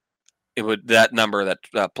would that number,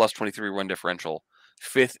 that plus 23 run differential,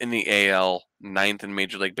 5th in the AL, 9th in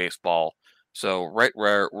Major League Baseball. So right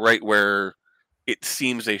where it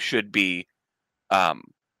seems they should be. And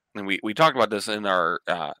we talked about this in our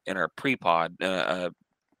pre-pod.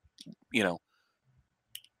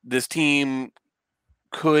 This team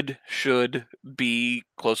should be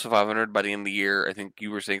close to 500 by the end of the year. I think you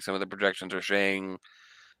were saying some of the projections are saying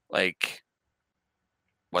like,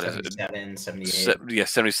 what 77, is it? 78.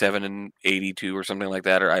 77 and 82 or something like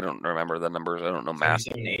that. Or I don't remember the numbers. I don't know math.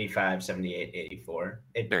 77, 85, 78, 84.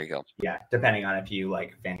 There you go. Yeah, depending on if you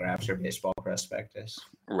like Fangraphs or Baseball Prospectus.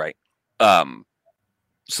 Right.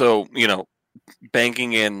 So,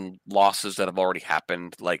 banking in losses that have already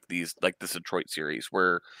happened, like this Detroit series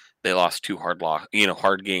where they lost 2 hard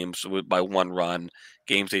games by 1 run,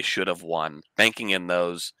 games they should have won. Banking in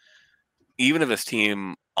those, even if this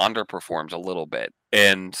team underperforms a little bit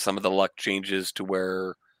and some of the luck changes to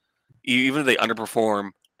where even if they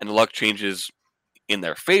underperform and the luck changes in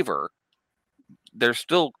their favor, they're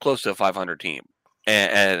still close to a 500 team.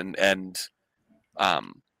 And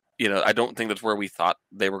I don't think that's where we thought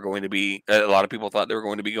they were going to be. A lot of people thought they were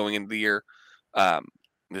going to be going into the year.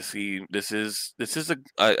 This is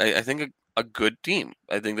I think a good team.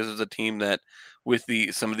 I think this is a team that with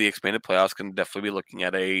some of the expanded playoffs can definitely be looking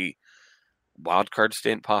at a wild card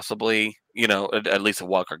stint, possibly, at least a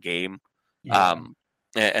wild card game. Yeah.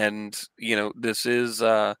 This is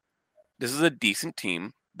a decent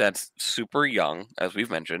team that's super young, as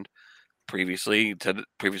we've mentioned previously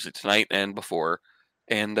tonight and before.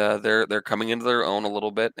 And they're coming into their own a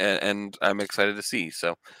little bit, and I'm excited to see.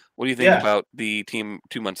 So, what do you think about the team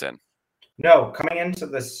 2 months in? No, coming into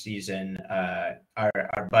this season,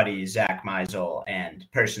 our buddy Zach Meisel and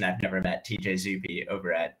person I've never met, TJ Zupi,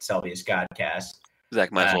 over at Selby's Godcast.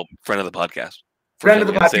 Zach Meisel, friend of the podcast. Friend of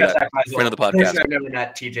the podcast, Zach Meisel. Friend of the podcast. Person I've never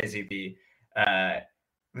met, TJ Zupi.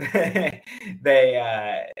 they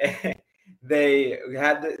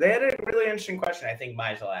had a really interesting question. I think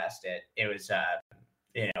Meisel asked it. It was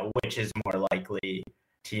which is more likely,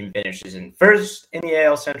 team finishes in first in the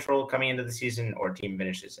AL Central coming into the season, or team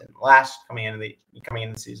finishes in last coming into the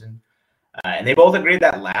season. And they both agreed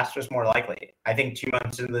that last was more likely. I think 2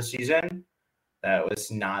 months into the season, that was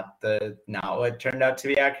not what turned out to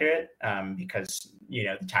be accurate, because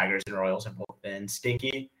the Tigers and Royals have both been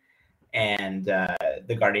stinky, and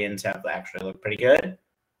the Guardians have actually looked pretty good.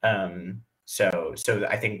 So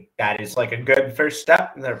I think that is like a good first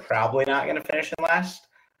step. They're probably not going to finish in last.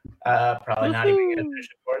 Probably not even going to finish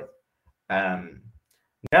in fourth.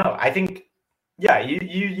 No, I think, yeah,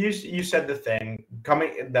 you said the thing.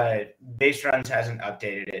 The base runs hasn't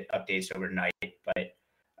updated it. Updates overnight, but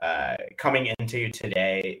coming into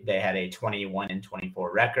today, they had a 21-24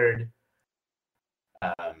 record.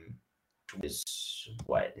 Was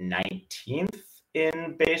 19th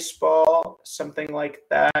in baseball, something like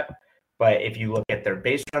that. But if you look at their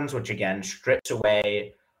base runs, which again strips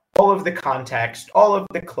away all of the context, all of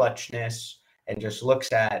the clutchness, and just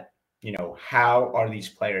looks at, how are these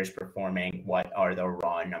players performing? What are the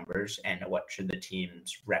raw numbers, and what should the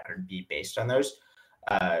team's record be based on those?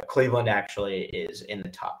 Cleveland actually is in the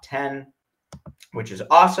top 10, which is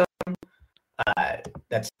awesome.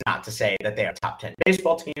 That's not to say that they are a top 10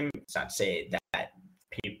 baseball team. It's not to say that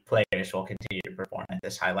players will continue to perform at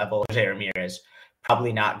this high level. Jose Ramirez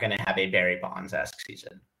probably not going to have a Barry Bonds-esque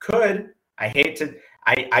season.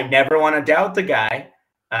 I never want to doubt the guy,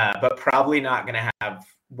 but probably not going to have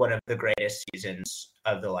one of the greatest seasons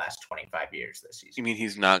of the last 25 years this season. You mean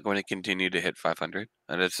he's not going to continue to hit 500?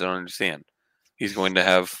 I just don't understand. He's going to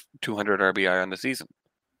have 200 RBI on the season.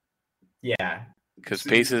 Yeah. Because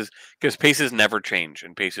paces never change,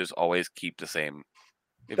 and paces always keep the same.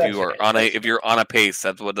 If you're on a pace,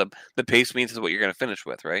 that's what the pace means, is what you're going to finish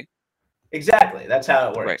with, right? Exactly. That's how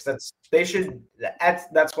it works. Right.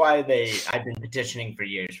 That's why I've been petitioning for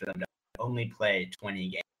years for them to only play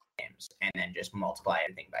 20 games and then just multiply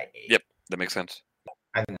everything by 8. Yep, that makes sense.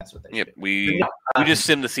 I think that's what they should. We just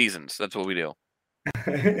sim the seasons. That's what we do.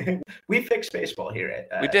 We fixed baseball here at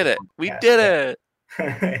We did it. We did it.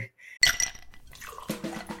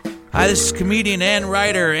 Hi, this is comedian and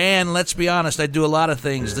writer, and let's be honest, I do a lot of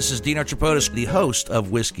things. This is Dino Tripodis, the host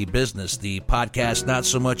of Whiskey Business, the podcast not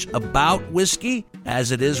so much about whiskey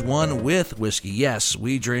as it is one with whiskey. Yes,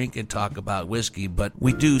 we drink and talk about whiskey, but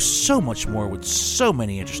we do so much more with so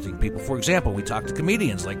many interesting people. For example, we talk to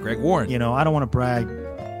comedians like Greg Warren. I don't want to brag,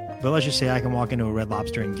 but let's just say I can walk into a Red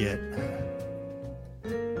Lobster and get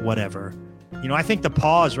whatever. I think the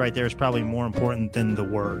pause right there is probably more important than the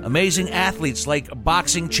word. Amazing athletes like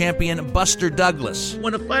boxing champion Buster Douglas.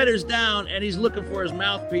 When a fighter's down and he's looking for his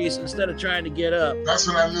mouthpiece instead of trying to get up, that's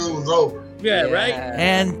when I knew it was over. Yeah, right?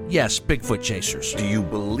 And yes, Bigfoot chasers. Do you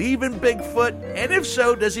believe in Bigfoot? And if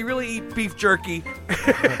so, does he really eat beef jerky?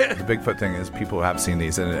 The Bigfoot thing is, people have seen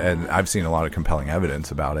these, and I've seen a lot of compelling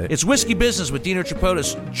evidence about it. It's Whiskey Business with Dino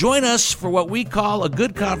Tripodis. Join us for what we call a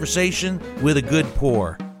good conversation with a good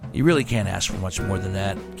pour. You really can't ask for much more than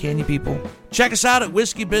that, can you, people? Check us out at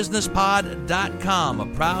whiskeybusinesspod.com, a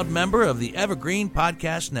proud member of the Evergreen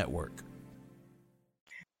Podcast Network.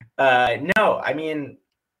 No, I mean,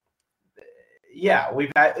 yeah,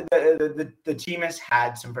 we've had the team has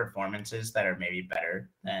had some performances that are maybe better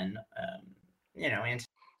than anticipated.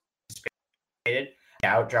 I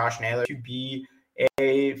doubt Josh Naylor to be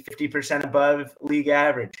a 50% above league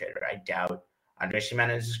average hitter. I doubt Andres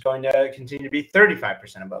Gimenez is going to continue to be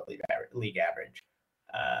 35% above league average.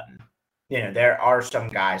 There are some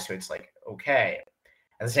guys who it's like, okay.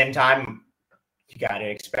 At the same time, you got to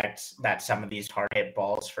expect that some of these hard hit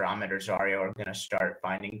balls for Ahmed Rosario are going to start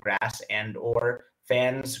finding grass and or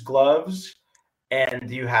fans' gloves. And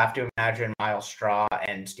you have to imagine Miles Straw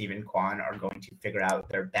and Stephen Kwan are going to figure out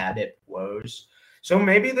their BABIP woes. So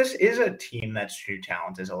maybe this is a team that's true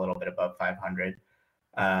talent is a little bit above 500.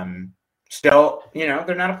 Still,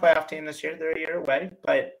 they're not a playoff team this year. They're a year away,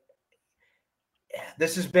 but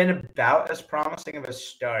this has been about as promising of a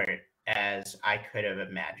start as I could have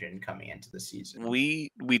imagined coming into the season. We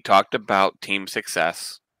talked about team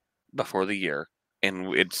success before the year, and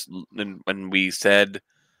we said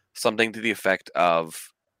something to the effect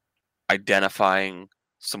of identifying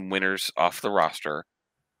some winners off the roster,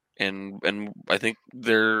 and I think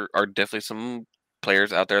there are definitely some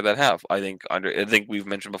players out there that have. I think we've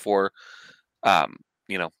mentioned before,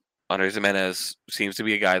 Andres Gimenez seems to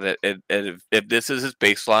be a guy that if this is his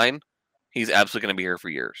baseline, he's absolutely going to be here for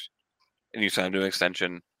years. And you sign him to an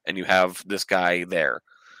extension, and you have this guy there.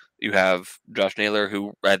 You have Josh Naylor,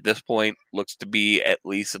 who at this point looks to be at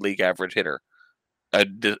least a league average hitter.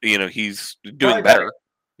 he's doing better.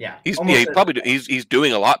 Yeah, he's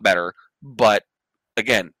doing a lot better. But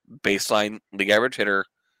again, baseline league average hitter,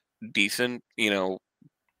 decent,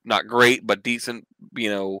 not great, but decent,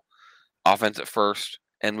 offense at first,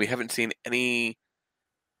 and we haven't seen any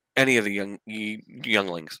of the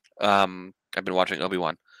younglings. I've been watching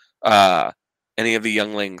Obi-Wan. Any of the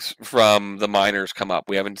younglings from the minors come up.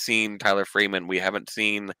 We haven't seen Tyler Freeman. We haven't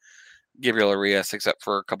seen Gabriel Arias except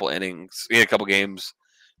for a couple innings, a couple games.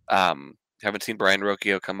 Haven't seen Brian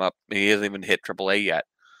Rocchio come up. He hasn't even hit AAA yet.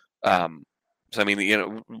 So I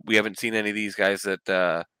mean, we haven't seen any of these guys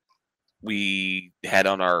that we had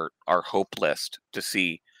on our hope list to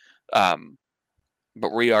see.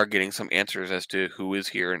 But we are getting some answers as to who is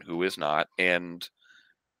here and who is not, and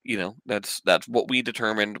that's what we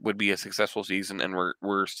determined would be a successful season, and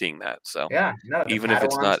we're seeing that. So even if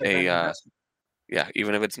it's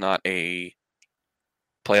not a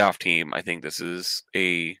playoff team, I think this is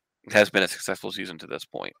has been a successful season to this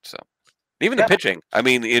point. So even the pitching, I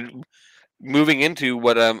mean, moving into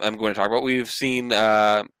what I'm going to talk about, we've seen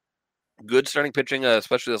good starting pitching,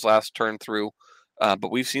 especially this last turn through.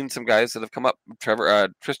 But we've seen some guys that have come up.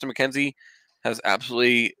 Tristan McKenzie has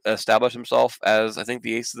absolutely established himself as, I think,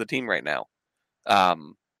 the ace of the team right now.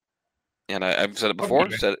 And I've said it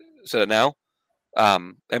before, said it now. I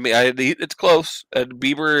mean, it's close.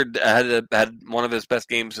 Bieber had one of his best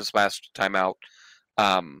games this last time out.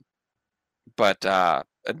 But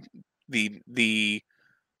the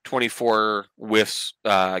 24 whiffs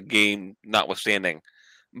game notwithstanding.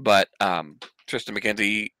 But Tristan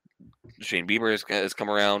McKenzie, Shane Bieber has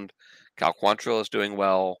come around. Cal Quantrill is doing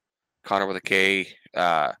well. Konnor with a K,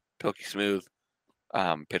 Pilky Smooth,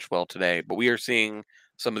 pitched well today. But we are seeing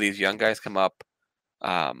some of these young guys come up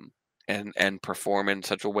and perform in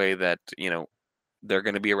such a way that they're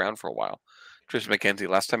going to be around for a while. Tristan McKenzie,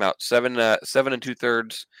 last time out, 7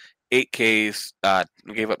 2/3, 8 Ks,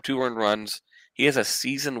 gave up 2 earned runs. He has a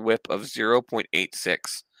season whip of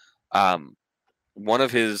 0.86. One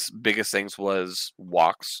of his biggest things was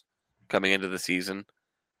walks coming into the season,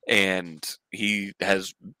 and he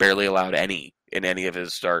has barely allowed any in any of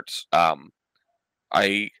his starts.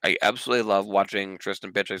 I absolutely love watching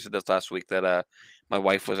Tristan pitch. I said this last week that my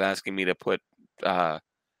wife was asking me to put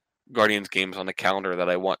Guardians games on the calendar that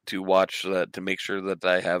I want to watch to make sure that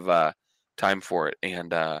I have time for it.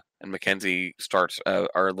 And McKenzie starts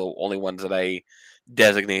are the only ones that I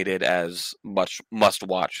designated as must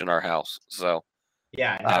watch in our house. So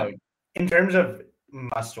in terms of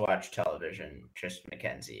must-watch television, Tristan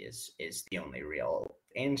McKenzie is the only real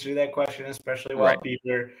answer to that question, especially while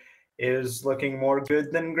Bieber is looking more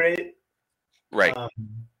good than great. Right.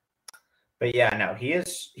 But he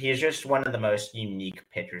is just one of the most unique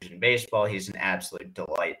pitchers in baseball. He's an absolute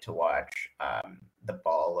delight to watch. The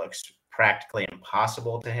ball looks practically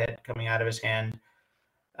impossible to hit coming out of his hand.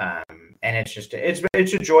 And it's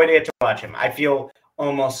a joy to get to watch him. I feel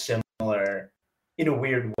almost similar in a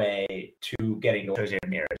weird way to getting to Jose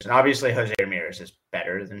Ramirez. And obviously Jose Ramirez is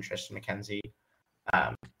better than Tristan McKenzie.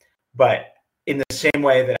 But in the same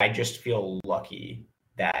way that I just feel lucky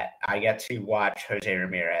that I get to watch Jose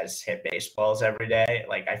Ramirez hit baseballs every day.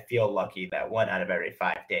 Like, I feel lucky that 1 out of every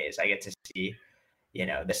 5 days I get to see,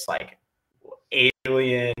 this like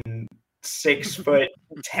alien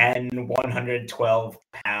 6'10", 112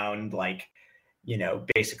 pound, like,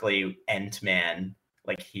 basically Ant-Man,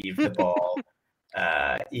 like heave the ball.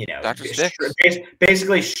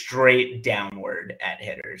 Basically straight downward at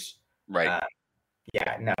hitters. Right.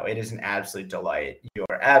 It is an absolute delight. You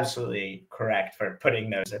are absolutely correct for putting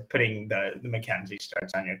the McKenzie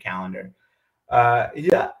starts on your calendar.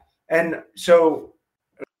 And so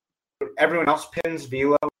everyone else pins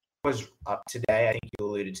velo was up today. I think you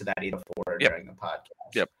alluded to that before during the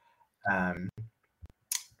podcast. Yep. And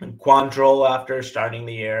Quantrill, after starting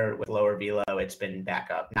the year with lower velo, it's been back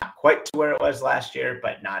up, not quite to where it was last year,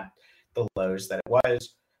 but not the lows that it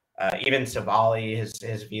was. Even Savali,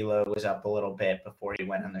 his velo was up a little bit before he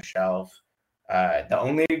went on the shelf. The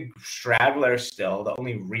only real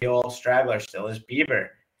straggler still is Bieber,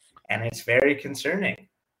 and it's very concerning.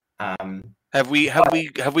 Have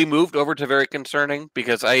we moved over to very concerning?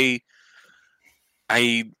 Because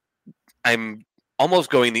I'm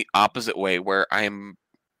almost going the opposite way, where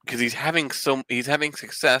because he's having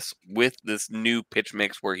success with this new pitch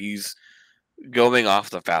mix where he's going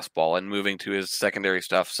off the fastball and moving to his secondary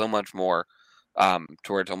stuff so much more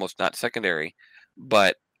towards almost not secondary.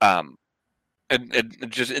 But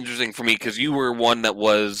it's just interesting for me because you were one that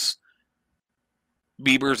was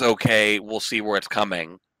Bieber's okay, we'll see where it's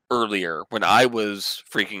coming earlier when I was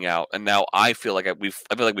freaking out, and now I feel like we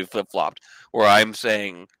flip-flopped where I'm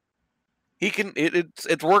saying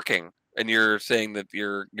It's working, and you're saying that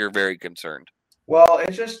you're very concerned. Well,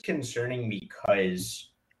 it's just concerning because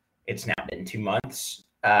it's now been 2 months,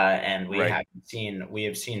 and we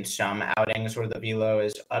have seen some outings where the velo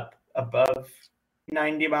is up above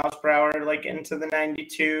 90 miles per hour, like into the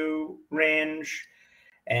 92 range,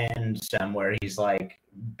 and some where he's like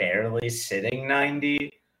barely sitting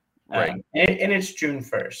 90. Right. And it's June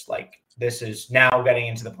 1st. Like, this is now getting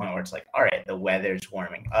into the point where it's like, all right, the weather's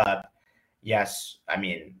warming up. Yes, I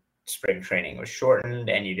mean, spring training was shortened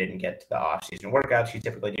and you didn't get to the off-season workouts you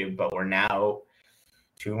typically do, but we're now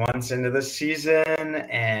 2 months into the season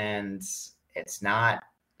and it's not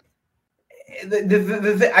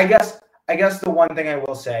I guess the one thing I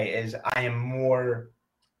will say is I am more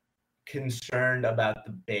concerned about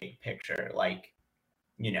the big picture. Like,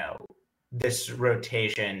 you know, this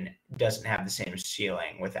rotation doesn't have the same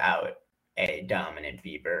ceiling without a dominant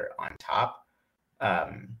Bieber on top.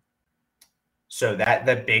 So that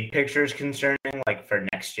the big picture is concerning, like for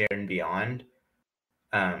next year and beyond.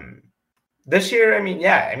 This year, I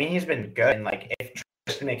mean, he's been good. And like, if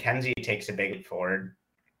Tristan McKenzie takes a big leap forward,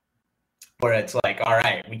 where it's like, all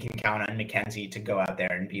right, we can count on McKenzie to go out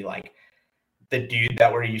there and be like the dude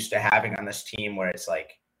that we're used to having on this team, where it's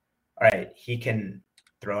like, all right, he can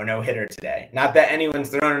throw a no-hitter today. Not that anyone's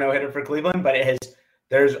thrown a no-hitter for Cleveland, but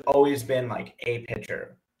there's always been like a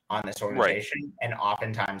pitcher on this organization, and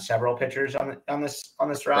oftentimes several pitchers on this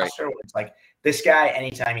roster. Where it's like, this guy,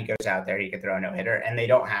 anytime he goes out there, he can throw a no-hitter, and they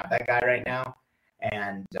don't have that guy right now.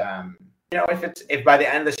 And you know, if by the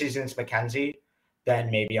end of the season it's McKenzie,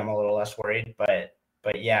 then maybe I'm a little less worried. But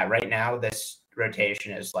yeah, right now this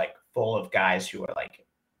rotation is like full of guys who are like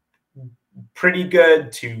pretty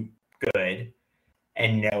good to good,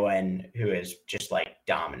 and no one who is just like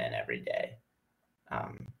dominant every day.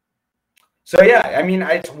 So yeah, I mean,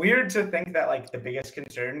 it's weird to think that like the biggest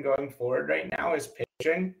concern going forward right now is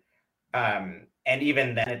pitching. And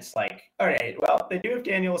even then it's like, all right, well, they do have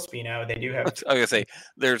Daniel Espino. They do have. I was gonna say,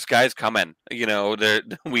 there's guys coming. You know,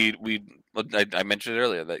 I mentioned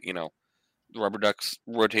earlier that, you know, the Rubber Ducks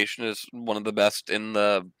rotation is one of the best in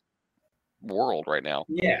the world right now.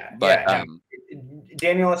 Yeah, but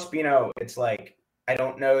Daniel Espino, it's like, I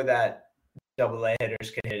don't know that AA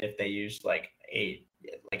hitters could hit if they used like a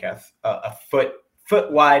foot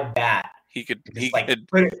wide bat. He could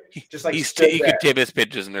tip his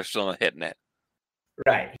pitches and they're still not hitting it.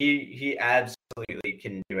 Right. He absolutely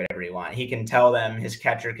can do whatever he wants. He can tell them, his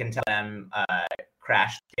catcher can tell them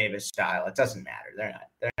Crash Davis style. It doesn't matter. They're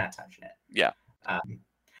not touching it. Yeah.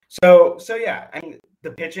 So yeah, I mean,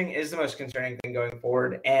 the pitching is the most concerning thing going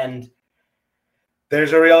forward. And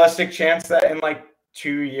there's a realistic chance that in like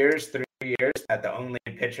 2 years, 3 years, that the only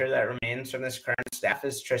pitcher that remains from this current staff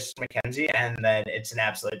is Tristan McKenzie, and then it's an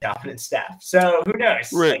absolute dominant staff. So who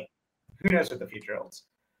knows? Right. Like, who knows what the future holds?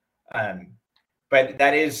 But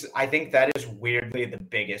I think that is weirdly the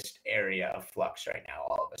biggest area of flux right now,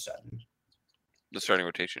 all of a sudden. The starting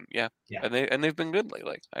rotation, yeah. And they've been good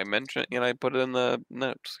lately. I mentioned, you know, I put it in the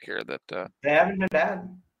notes here that they haven't been bad.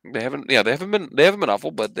 They haven't been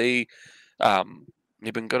awful, but they've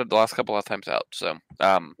been good at the last couple of times out. So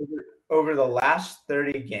over the last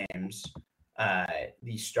 30 games,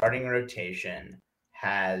 the starting rotation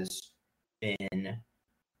has been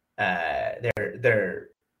they're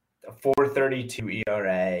 4.32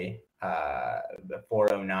 ERA,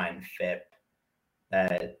 4.09 FIP.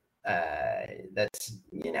 That's,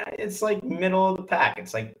 you know, it's like middle of the pack.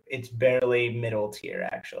 It's like, it's barely middle tier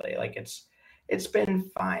actually. Like it's been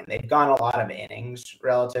fine. They've gone a lot of innings,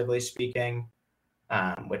 relatively speaking,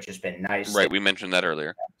 which has been nice. Right, we mentioned that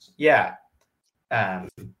earlier. Yeah.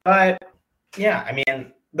 But yeah, I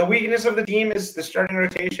mean, the weakness of the team is the starting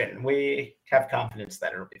rotation. We have confidence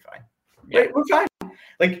that it'll be fine. Yeah. We're fine.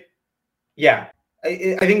 Like, yeah,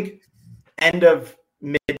 I think end of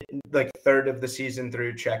third of the season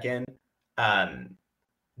through check-in,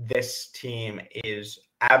 this team is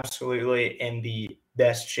absolutely in the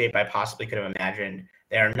best shape I possibly could have imagined.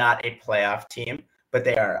 They are not a playoff team, but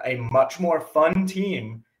they are a much more fun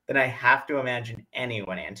team than I have to imagine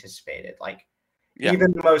anyone anticipated. Like,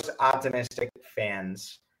 even the most optimistic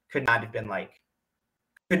fans could not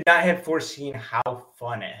have foreseen how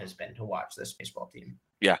fun it has been to watch this baseball team.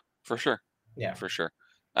 Yeah, for sure. Yeah, for sure.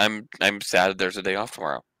 I'm sad there's a day off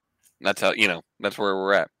tomorrow. That's how, you know, that's where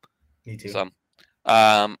we're at. Me too. So,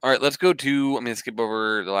 all right, let's go to, I'm going to skip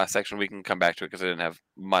over the last section. We can come back to it because I didn't have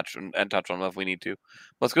much and touch on it if we need to.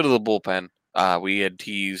 Let's go to the bullpen. We had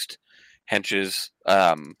teased Hench's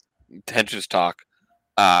talk.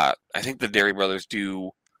 I think the Dairy brothers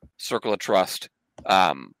do Circle of Trust.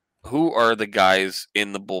 Who are the guys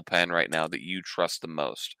in the bullpen right now that you trust the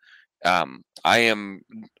most? I am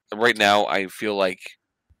right now. I feel like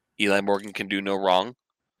Eli Morgan can do no wrong.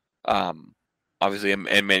 Obviously,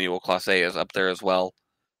 Emmanuel Clase is up there as well,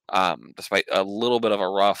 despite a little bit of a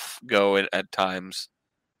rough go at times.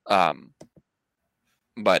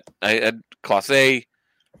 But Clase,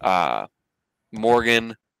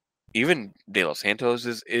 Morgan, even De Los Santos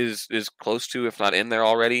is close to, if not in there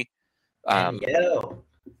already. And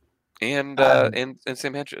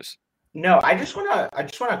Sam Hedges. No, I just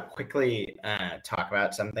wanna quickly talk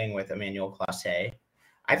about something with Emmanuel Clase.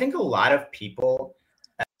 I think a lot of people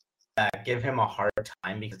give him a hard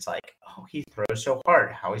time because it's like, oh, he throws so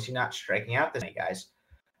hard. How is he not striking out this many guys?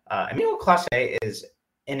 Emmanuel Clase is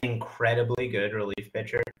an incredibly good relief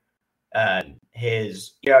pitcher.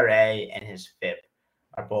 His ERA and his FIP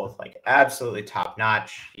are both like absolutely top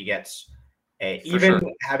notch. He gets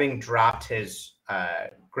having dropped his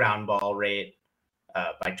ground ball rate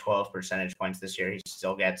by 12 percentage points this year, he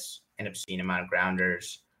still gets an obscene amount of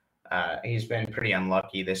grounders. He's been pretty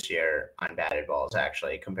unlucky this year on batted balls,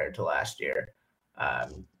 actually, compared to last year.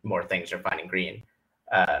 More things are finding green.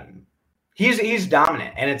 He's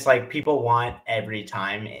dominant, and it's like people want every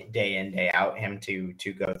time, day in, day out, him to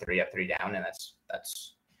go 3 up, 3 down, and that's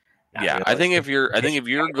not yeah. realistic. I think if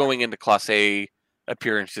you're going into Class A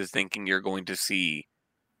appearances thinking you're going to see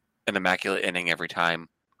an immaculate inning every time,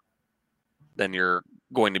 then you're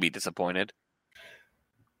going to be disappointed.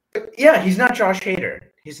 Yeah, he's not Josh Hader.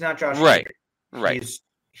 He's not Josh Hader. Right.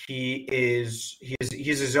 He's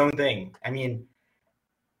his own thing. I mean,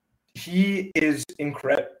 he is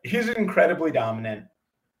he's incredibly dominant.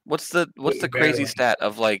 What's the crazy stat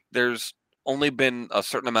of like there's only been a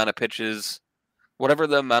certain amount of pitches, whatever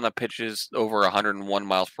the amount of pitches over 101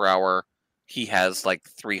 miles per hour, he has like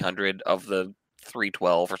 300 of the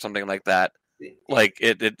 312 or something like that. Like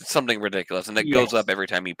it's something ridiculous, and it goes up every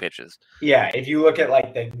time he pitches. Yeah, if you look at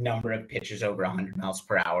like the number of pitches over 100 miles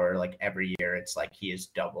per hour, like every year, it's like he is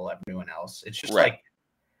double everyone else. It's just like,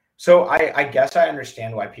 so I guess I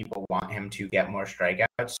understand why people want him to get more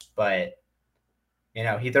strikeouts, but you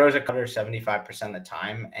know, he throws a cutter 75% of the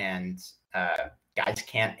time, and guys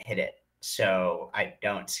can't hit it. So I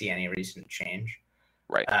don't see any reason to change.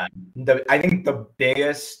 Right. I think the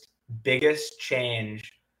biggest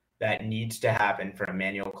change that needs to happen for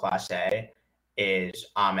Emmanuel Clase is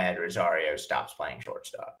Ahmed Rosario stops playing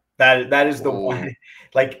shortstop. That is the one.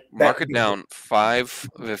 Like, mark it down.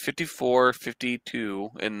 54, 52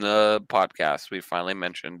 in the podcast. We finally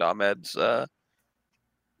mentioned Ahmed's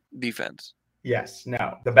defense. Yes.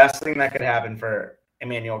 No. The best thing that could happen for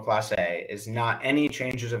Emmanuel Clase is not any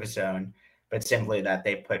changes of his own, but simply that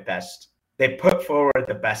they put forward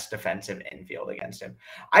the best defensive infield against him.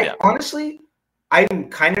 Honestly, I'm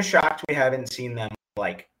kind of shocked we haven't seen them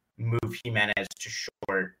like move Jimenez to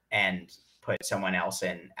short and put someone else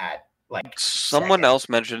in at like someone else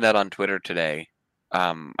mentioned that on Twitter today.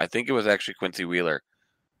 I think it was actually Quincy Wheeler.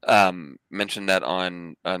 Mentioned that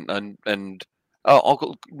on and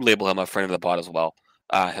I'll label him a friend of the pod as well.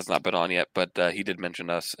 Has not been on yet, but he did mention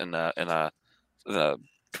us in a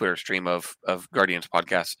Twitter stream of Guardians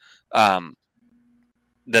podcast.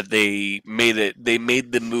 That they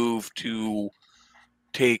made the move to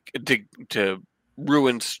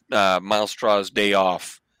ruin Miles Straw's day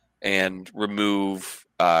off and remove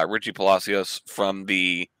Richie Palacios from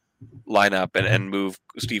the lineup and move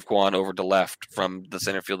Steve Kwan over to left from the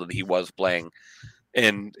center field that he was playing.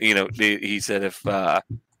 And you know, he said if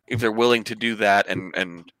they're willing to do that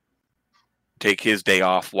and take his day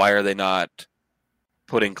off, why are they not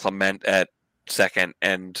putting Clement at second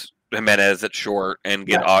and Jimenez at short and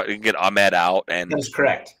get Ahmed out? And that's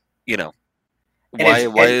correct. You know. Why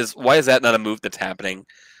is that not a move that's happening?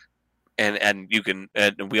 And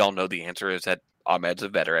we all know the answer is that Ahmed's a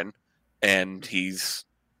veteran and he's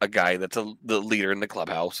a guy that's the leader in the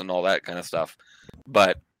clubhouse and all that kind of stuff.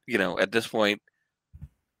 But you know, at this point,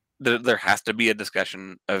 there has to be a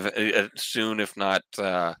discussion of soon, if not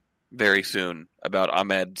very soon, about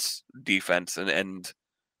Ahmed's defense and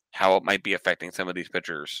how it might be affecting some of these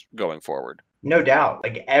pitchers going forward. No doubt,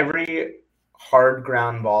 like every hard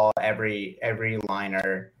ground ball, every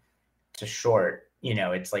liner to short, you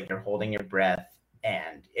know, it's like you're holding your breath,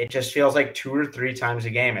 and it just feels like 2 or 3 times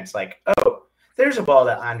a game it's like, oh, there's a ball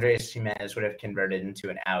that Andres Jimenez would have converted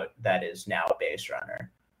into an out that is now a base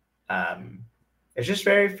runner. It's just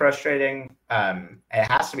very frustrating. It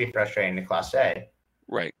has to be frustrating to Clase.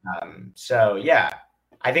 Right. So yeah,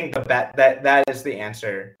 I think that is the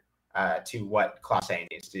answer to what Clase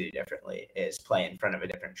needs to do differently is play in front of a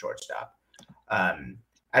different shortstop.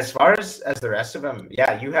 As far as the rest of them,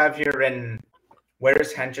 yeah, you have here written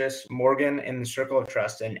where's Hentges, Morgan in the circle of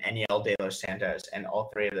trust, and Eniel De Los Santos? And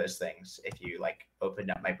all three of those things, if you like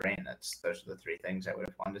opened up my brain, those are the three things I would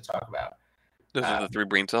have wanted to talk about. Those are the three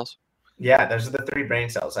brain cells? Yeah, those are the three brain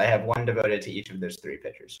cells. I have one devoted to each of those three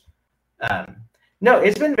pitchers. No,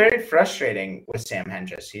 it's been very frustrating with Sam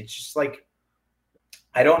Hentges. He's just like,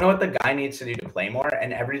 I don't know what the guy needs to do to play more.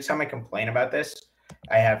 And every time I complain about this,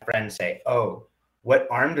 I have friends say, oh, what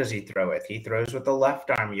arm does he throw with? He throws with the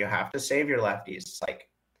left arm. You have to save your lefties. It's like,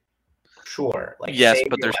 sure. Like, yes,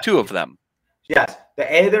 but there's two of them. Yes.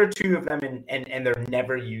 There are two of them, and they're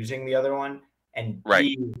never using the other one. And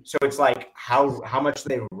right. So it's like, how much do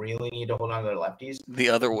they really need to hold on to their lefties? The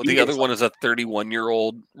other one is a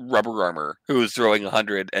 31-year-old rubber armor who is throwing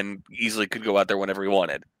 100 and easily could go out there whenever he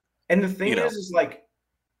wanted. And the thing is like,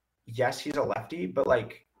 yes, he's a lefty, but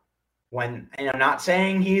like, when, and I'm not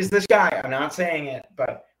saying he's this guy, I'm not saying it,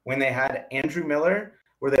 but when they had Andrew Miller,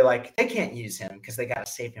 where they can't use him because they got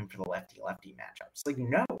to save him for the lefty-lefty matchups. Like,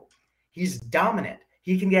 no, he's dominant.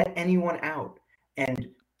 He can get anyone out. And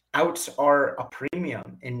outs are a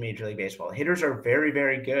premium in Major League Baseball. Hitters are very,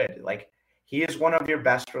 very good. Like, he is one of your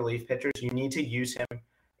best relief pitchers. You need to use him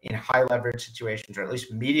in high leverage situations, or at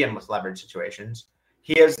least medium leverage situations.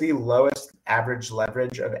 He has the lowest average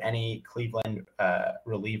leverage of any Cleveland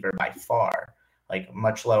reliever by far, like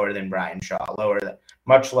much lower than Brian Shaw,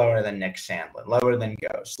 much lower than Nick Sandlin, lower than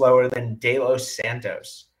Ghost, lower than De Los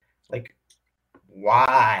Santos. Like,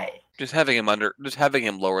 why? Just having him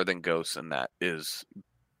lower than Ghost, and that is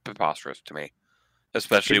preposterous to me,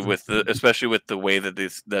 especially with the way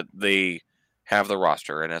that they have the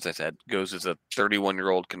roster. And as I said, Ghost is a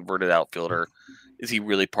 31-year-old converted outfielder. Is he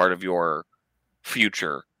really part of your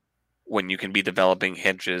future when you can be developing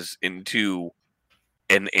Hentges into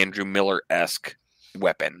an Andrew Miller-esque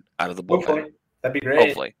weapon out of the bullpen? Hopefully. That'd be great.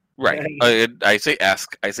 Hopefully. Right. I say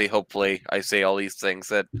esque. I say hopefully. I say all these things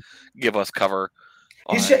that give us cover.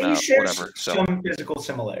 He shares some physical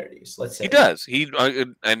similarities, let's say. He does.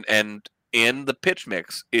 And the pitch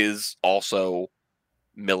mix is also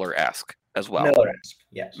Miller-esque as well. Miller-esque,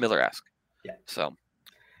 yes. Miller-esque. Yeah. So,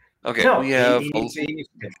 okay, we have... Go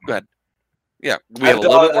ahead. Yeah, we have a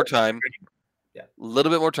little bit more time. Yeah. A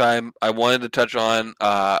little bit more time. I wanted to touch on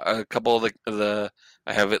a couple of the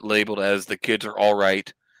I have it labeled as the kids are all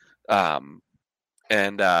right.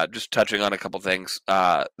 And just touching on a couple things.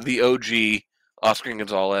 The OG, Oscar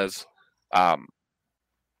Gonzalez, I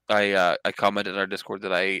commented in our Discord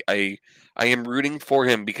that I am rooting for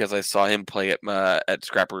him because I saw him play at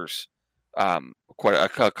Scrappers quite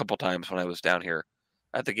a couple times when I was down here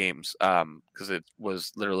at the games, because it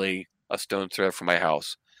was literally a stone's throw from my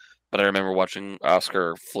house. But I remember watching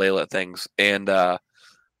Oscar flail at things, and I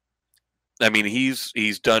mean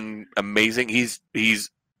he's done amazing. He's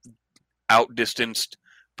outdistanced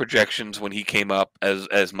projections when he came up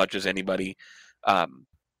as much as anybody.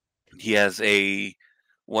 He has a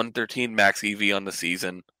 113 max EV on the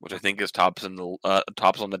season, which I think is tops on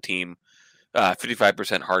the team.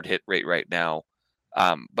 55% hard hit rate right now.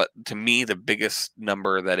 But to me, the biggest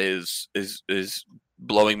number that is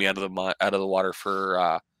blowing me out of the water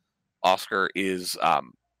for Oscar is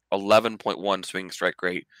 11.1 swing strike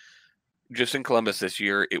rate. Just in Columbus this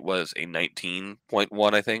year, it was a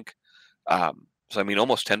 19.1, I think. So I mean,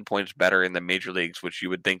 almost 10 points better in the major leagues, which you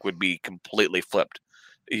would think would be completely flipped.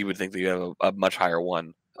 You would think that you have a much higher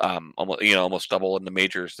one, almost double in the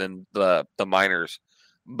majors than the minors.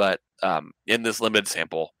 But in this limited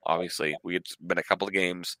sample, obviously, it's been a couple of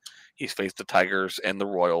games. He's faced the Tigers and the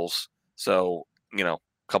Royals. So, a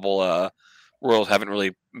couple Royals haven't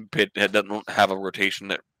really doesn't have a rotation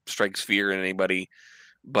that strikes fear in anybody.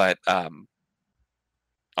 But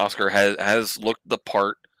Oscar has looked the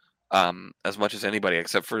part as much as anybody,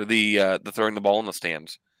 except for the throwing the ball in the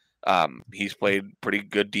stands. He's played pretty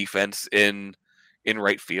good defense in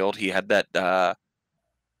right field. He had that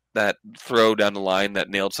throw down the line that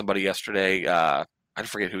nailed somebody yesterday. I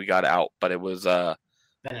forget who he got out, but it was he got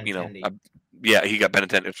Benintendi.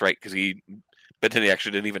 It's right, because Benintendi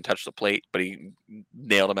actually didn't even touch the plate, but he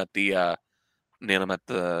nailed him at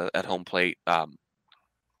home plate.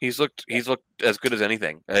 He's looked as good as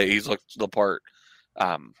anything. He's looked the part.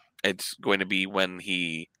 It's going to be when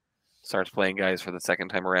he starts playing guys for the second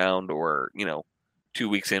time around, or 2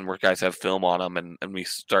 weeks in where guys have film on them, and we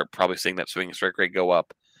start probably seeing that swing strike rate go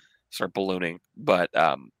up, start ballooning. But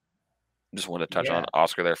just wanted to touch on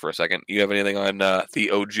Oscar there for a second. You have anything on the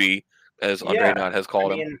OG, as Andre Knott has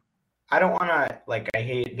called him? I don't want to, I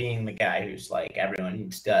hate being the guy who's like, everyone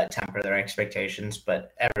needs to temper their expectations,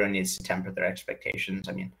 but everyone needs to temper their expectations.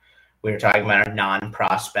 I mean, we were talking about a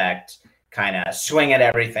non-prospect kind of swing at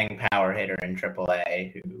everything power hitter in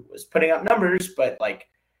AAA who was putting up numbers, but like,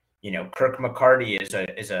 Kirk McCarty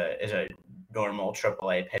is a normal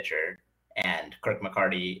AAA pitcher, and Kirk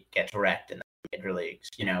McCarty gets wrecked in the major leagues.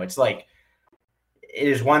 It's like, it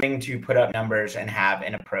is one thing to put up numbers and have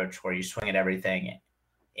an approach where you swing at everything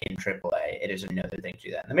in AAA. It is another thing to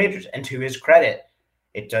do that in the majors. And to his credit,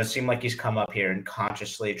 it does seem like he's come up here and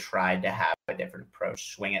consciously tried to have a different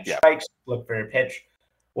approach. Swing at strikes, look for a pitch.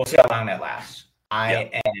 We'll see how long that lasts.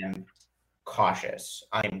 I am cautious.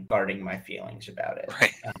 I'm guarding my feelings about it.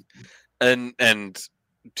 Right. And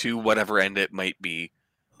to whatever end it might be,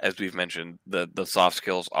 as we've mentioned, the soft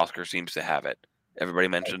skills, Oscar seems to have it. Everybody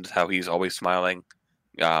mentions how he's always smiling.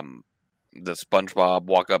 The SpongeBob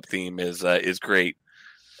walk-up theme is great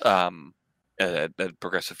at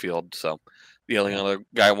Progressive Field. So the only other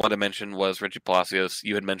guy I wanted to mention was Richie Palacios.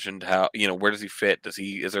 You had mentioned how, where does he fit?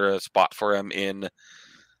 Is there a spot for him in,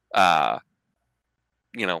 where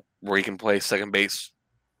he can play second base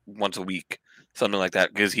once a week, something like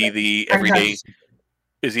that? Is he the everyday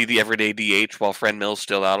DH while Fred Mill's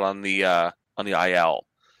still out on the IL?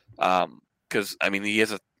 Because he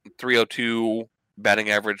has a 302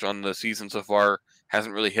 batting average on the season so far.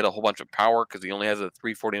 Hasn't really hit a whole bunch of power because he only has a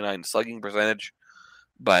 349 slugging percentage,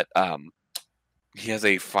 but he has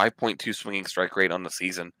a 5.2 swinging strike rate on the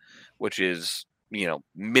season, which is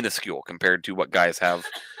minuscule compared to what guys have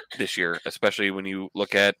this year. Especially when you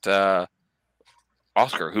look at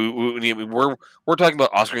Oscar, who we're talking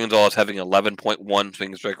about Oscar Gonzalez having 11.1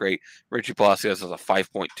 swinging strike rate. Richie Palacios has a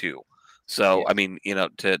 5.2. So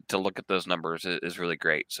to look at those numbers is really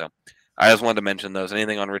great. So I just wanted to mention those.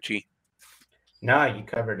 Anything on Richie? No, you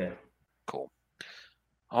covered it. Cool.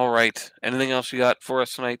 All right. Anything else you got for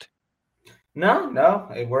us tonight? No.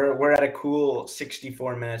 We're at a cool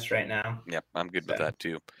 64 minutes right now. Yep, I'm good with that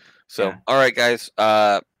too. So, All right, guys.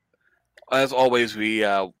 As always, we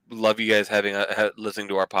love you guys listening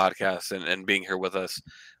to our podcast and being here with us.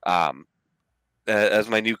 As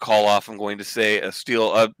my new call off, I'm going to say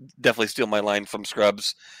definitely steal my line from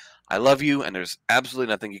Scrubs. I love you, and there's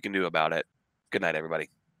absolutely nothing you can do about it. Good night, everybody.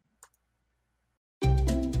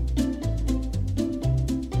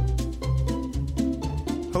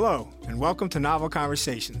 Hello, and welcome to Novel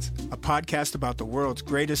Conversations, a podcast about the world's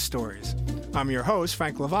greatest stories. I'm your host,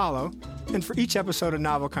 Frank Lavallo, and for each episode of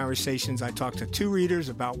Novel Conversations, I talk to two readers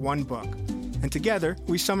about one book. And together,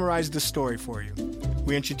 we summarize the story for you.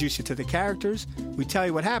 We introduce you to the characters, we tell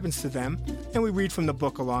you what happens to them, and we read from the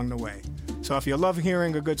book along the way. So if you love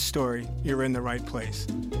hearing a good story, you're in the right place.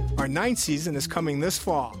 Our 9th season is coming this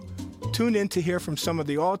fall. Tune in to hear from some of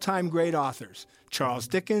the all-time great authors, Charles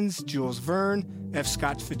Dickens, Jules Verne, F.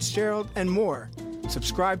 Scott Fitzgerald, and more.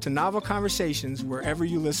 Subscribe to Novel Conversations wherever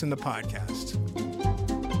you listen to podcasts.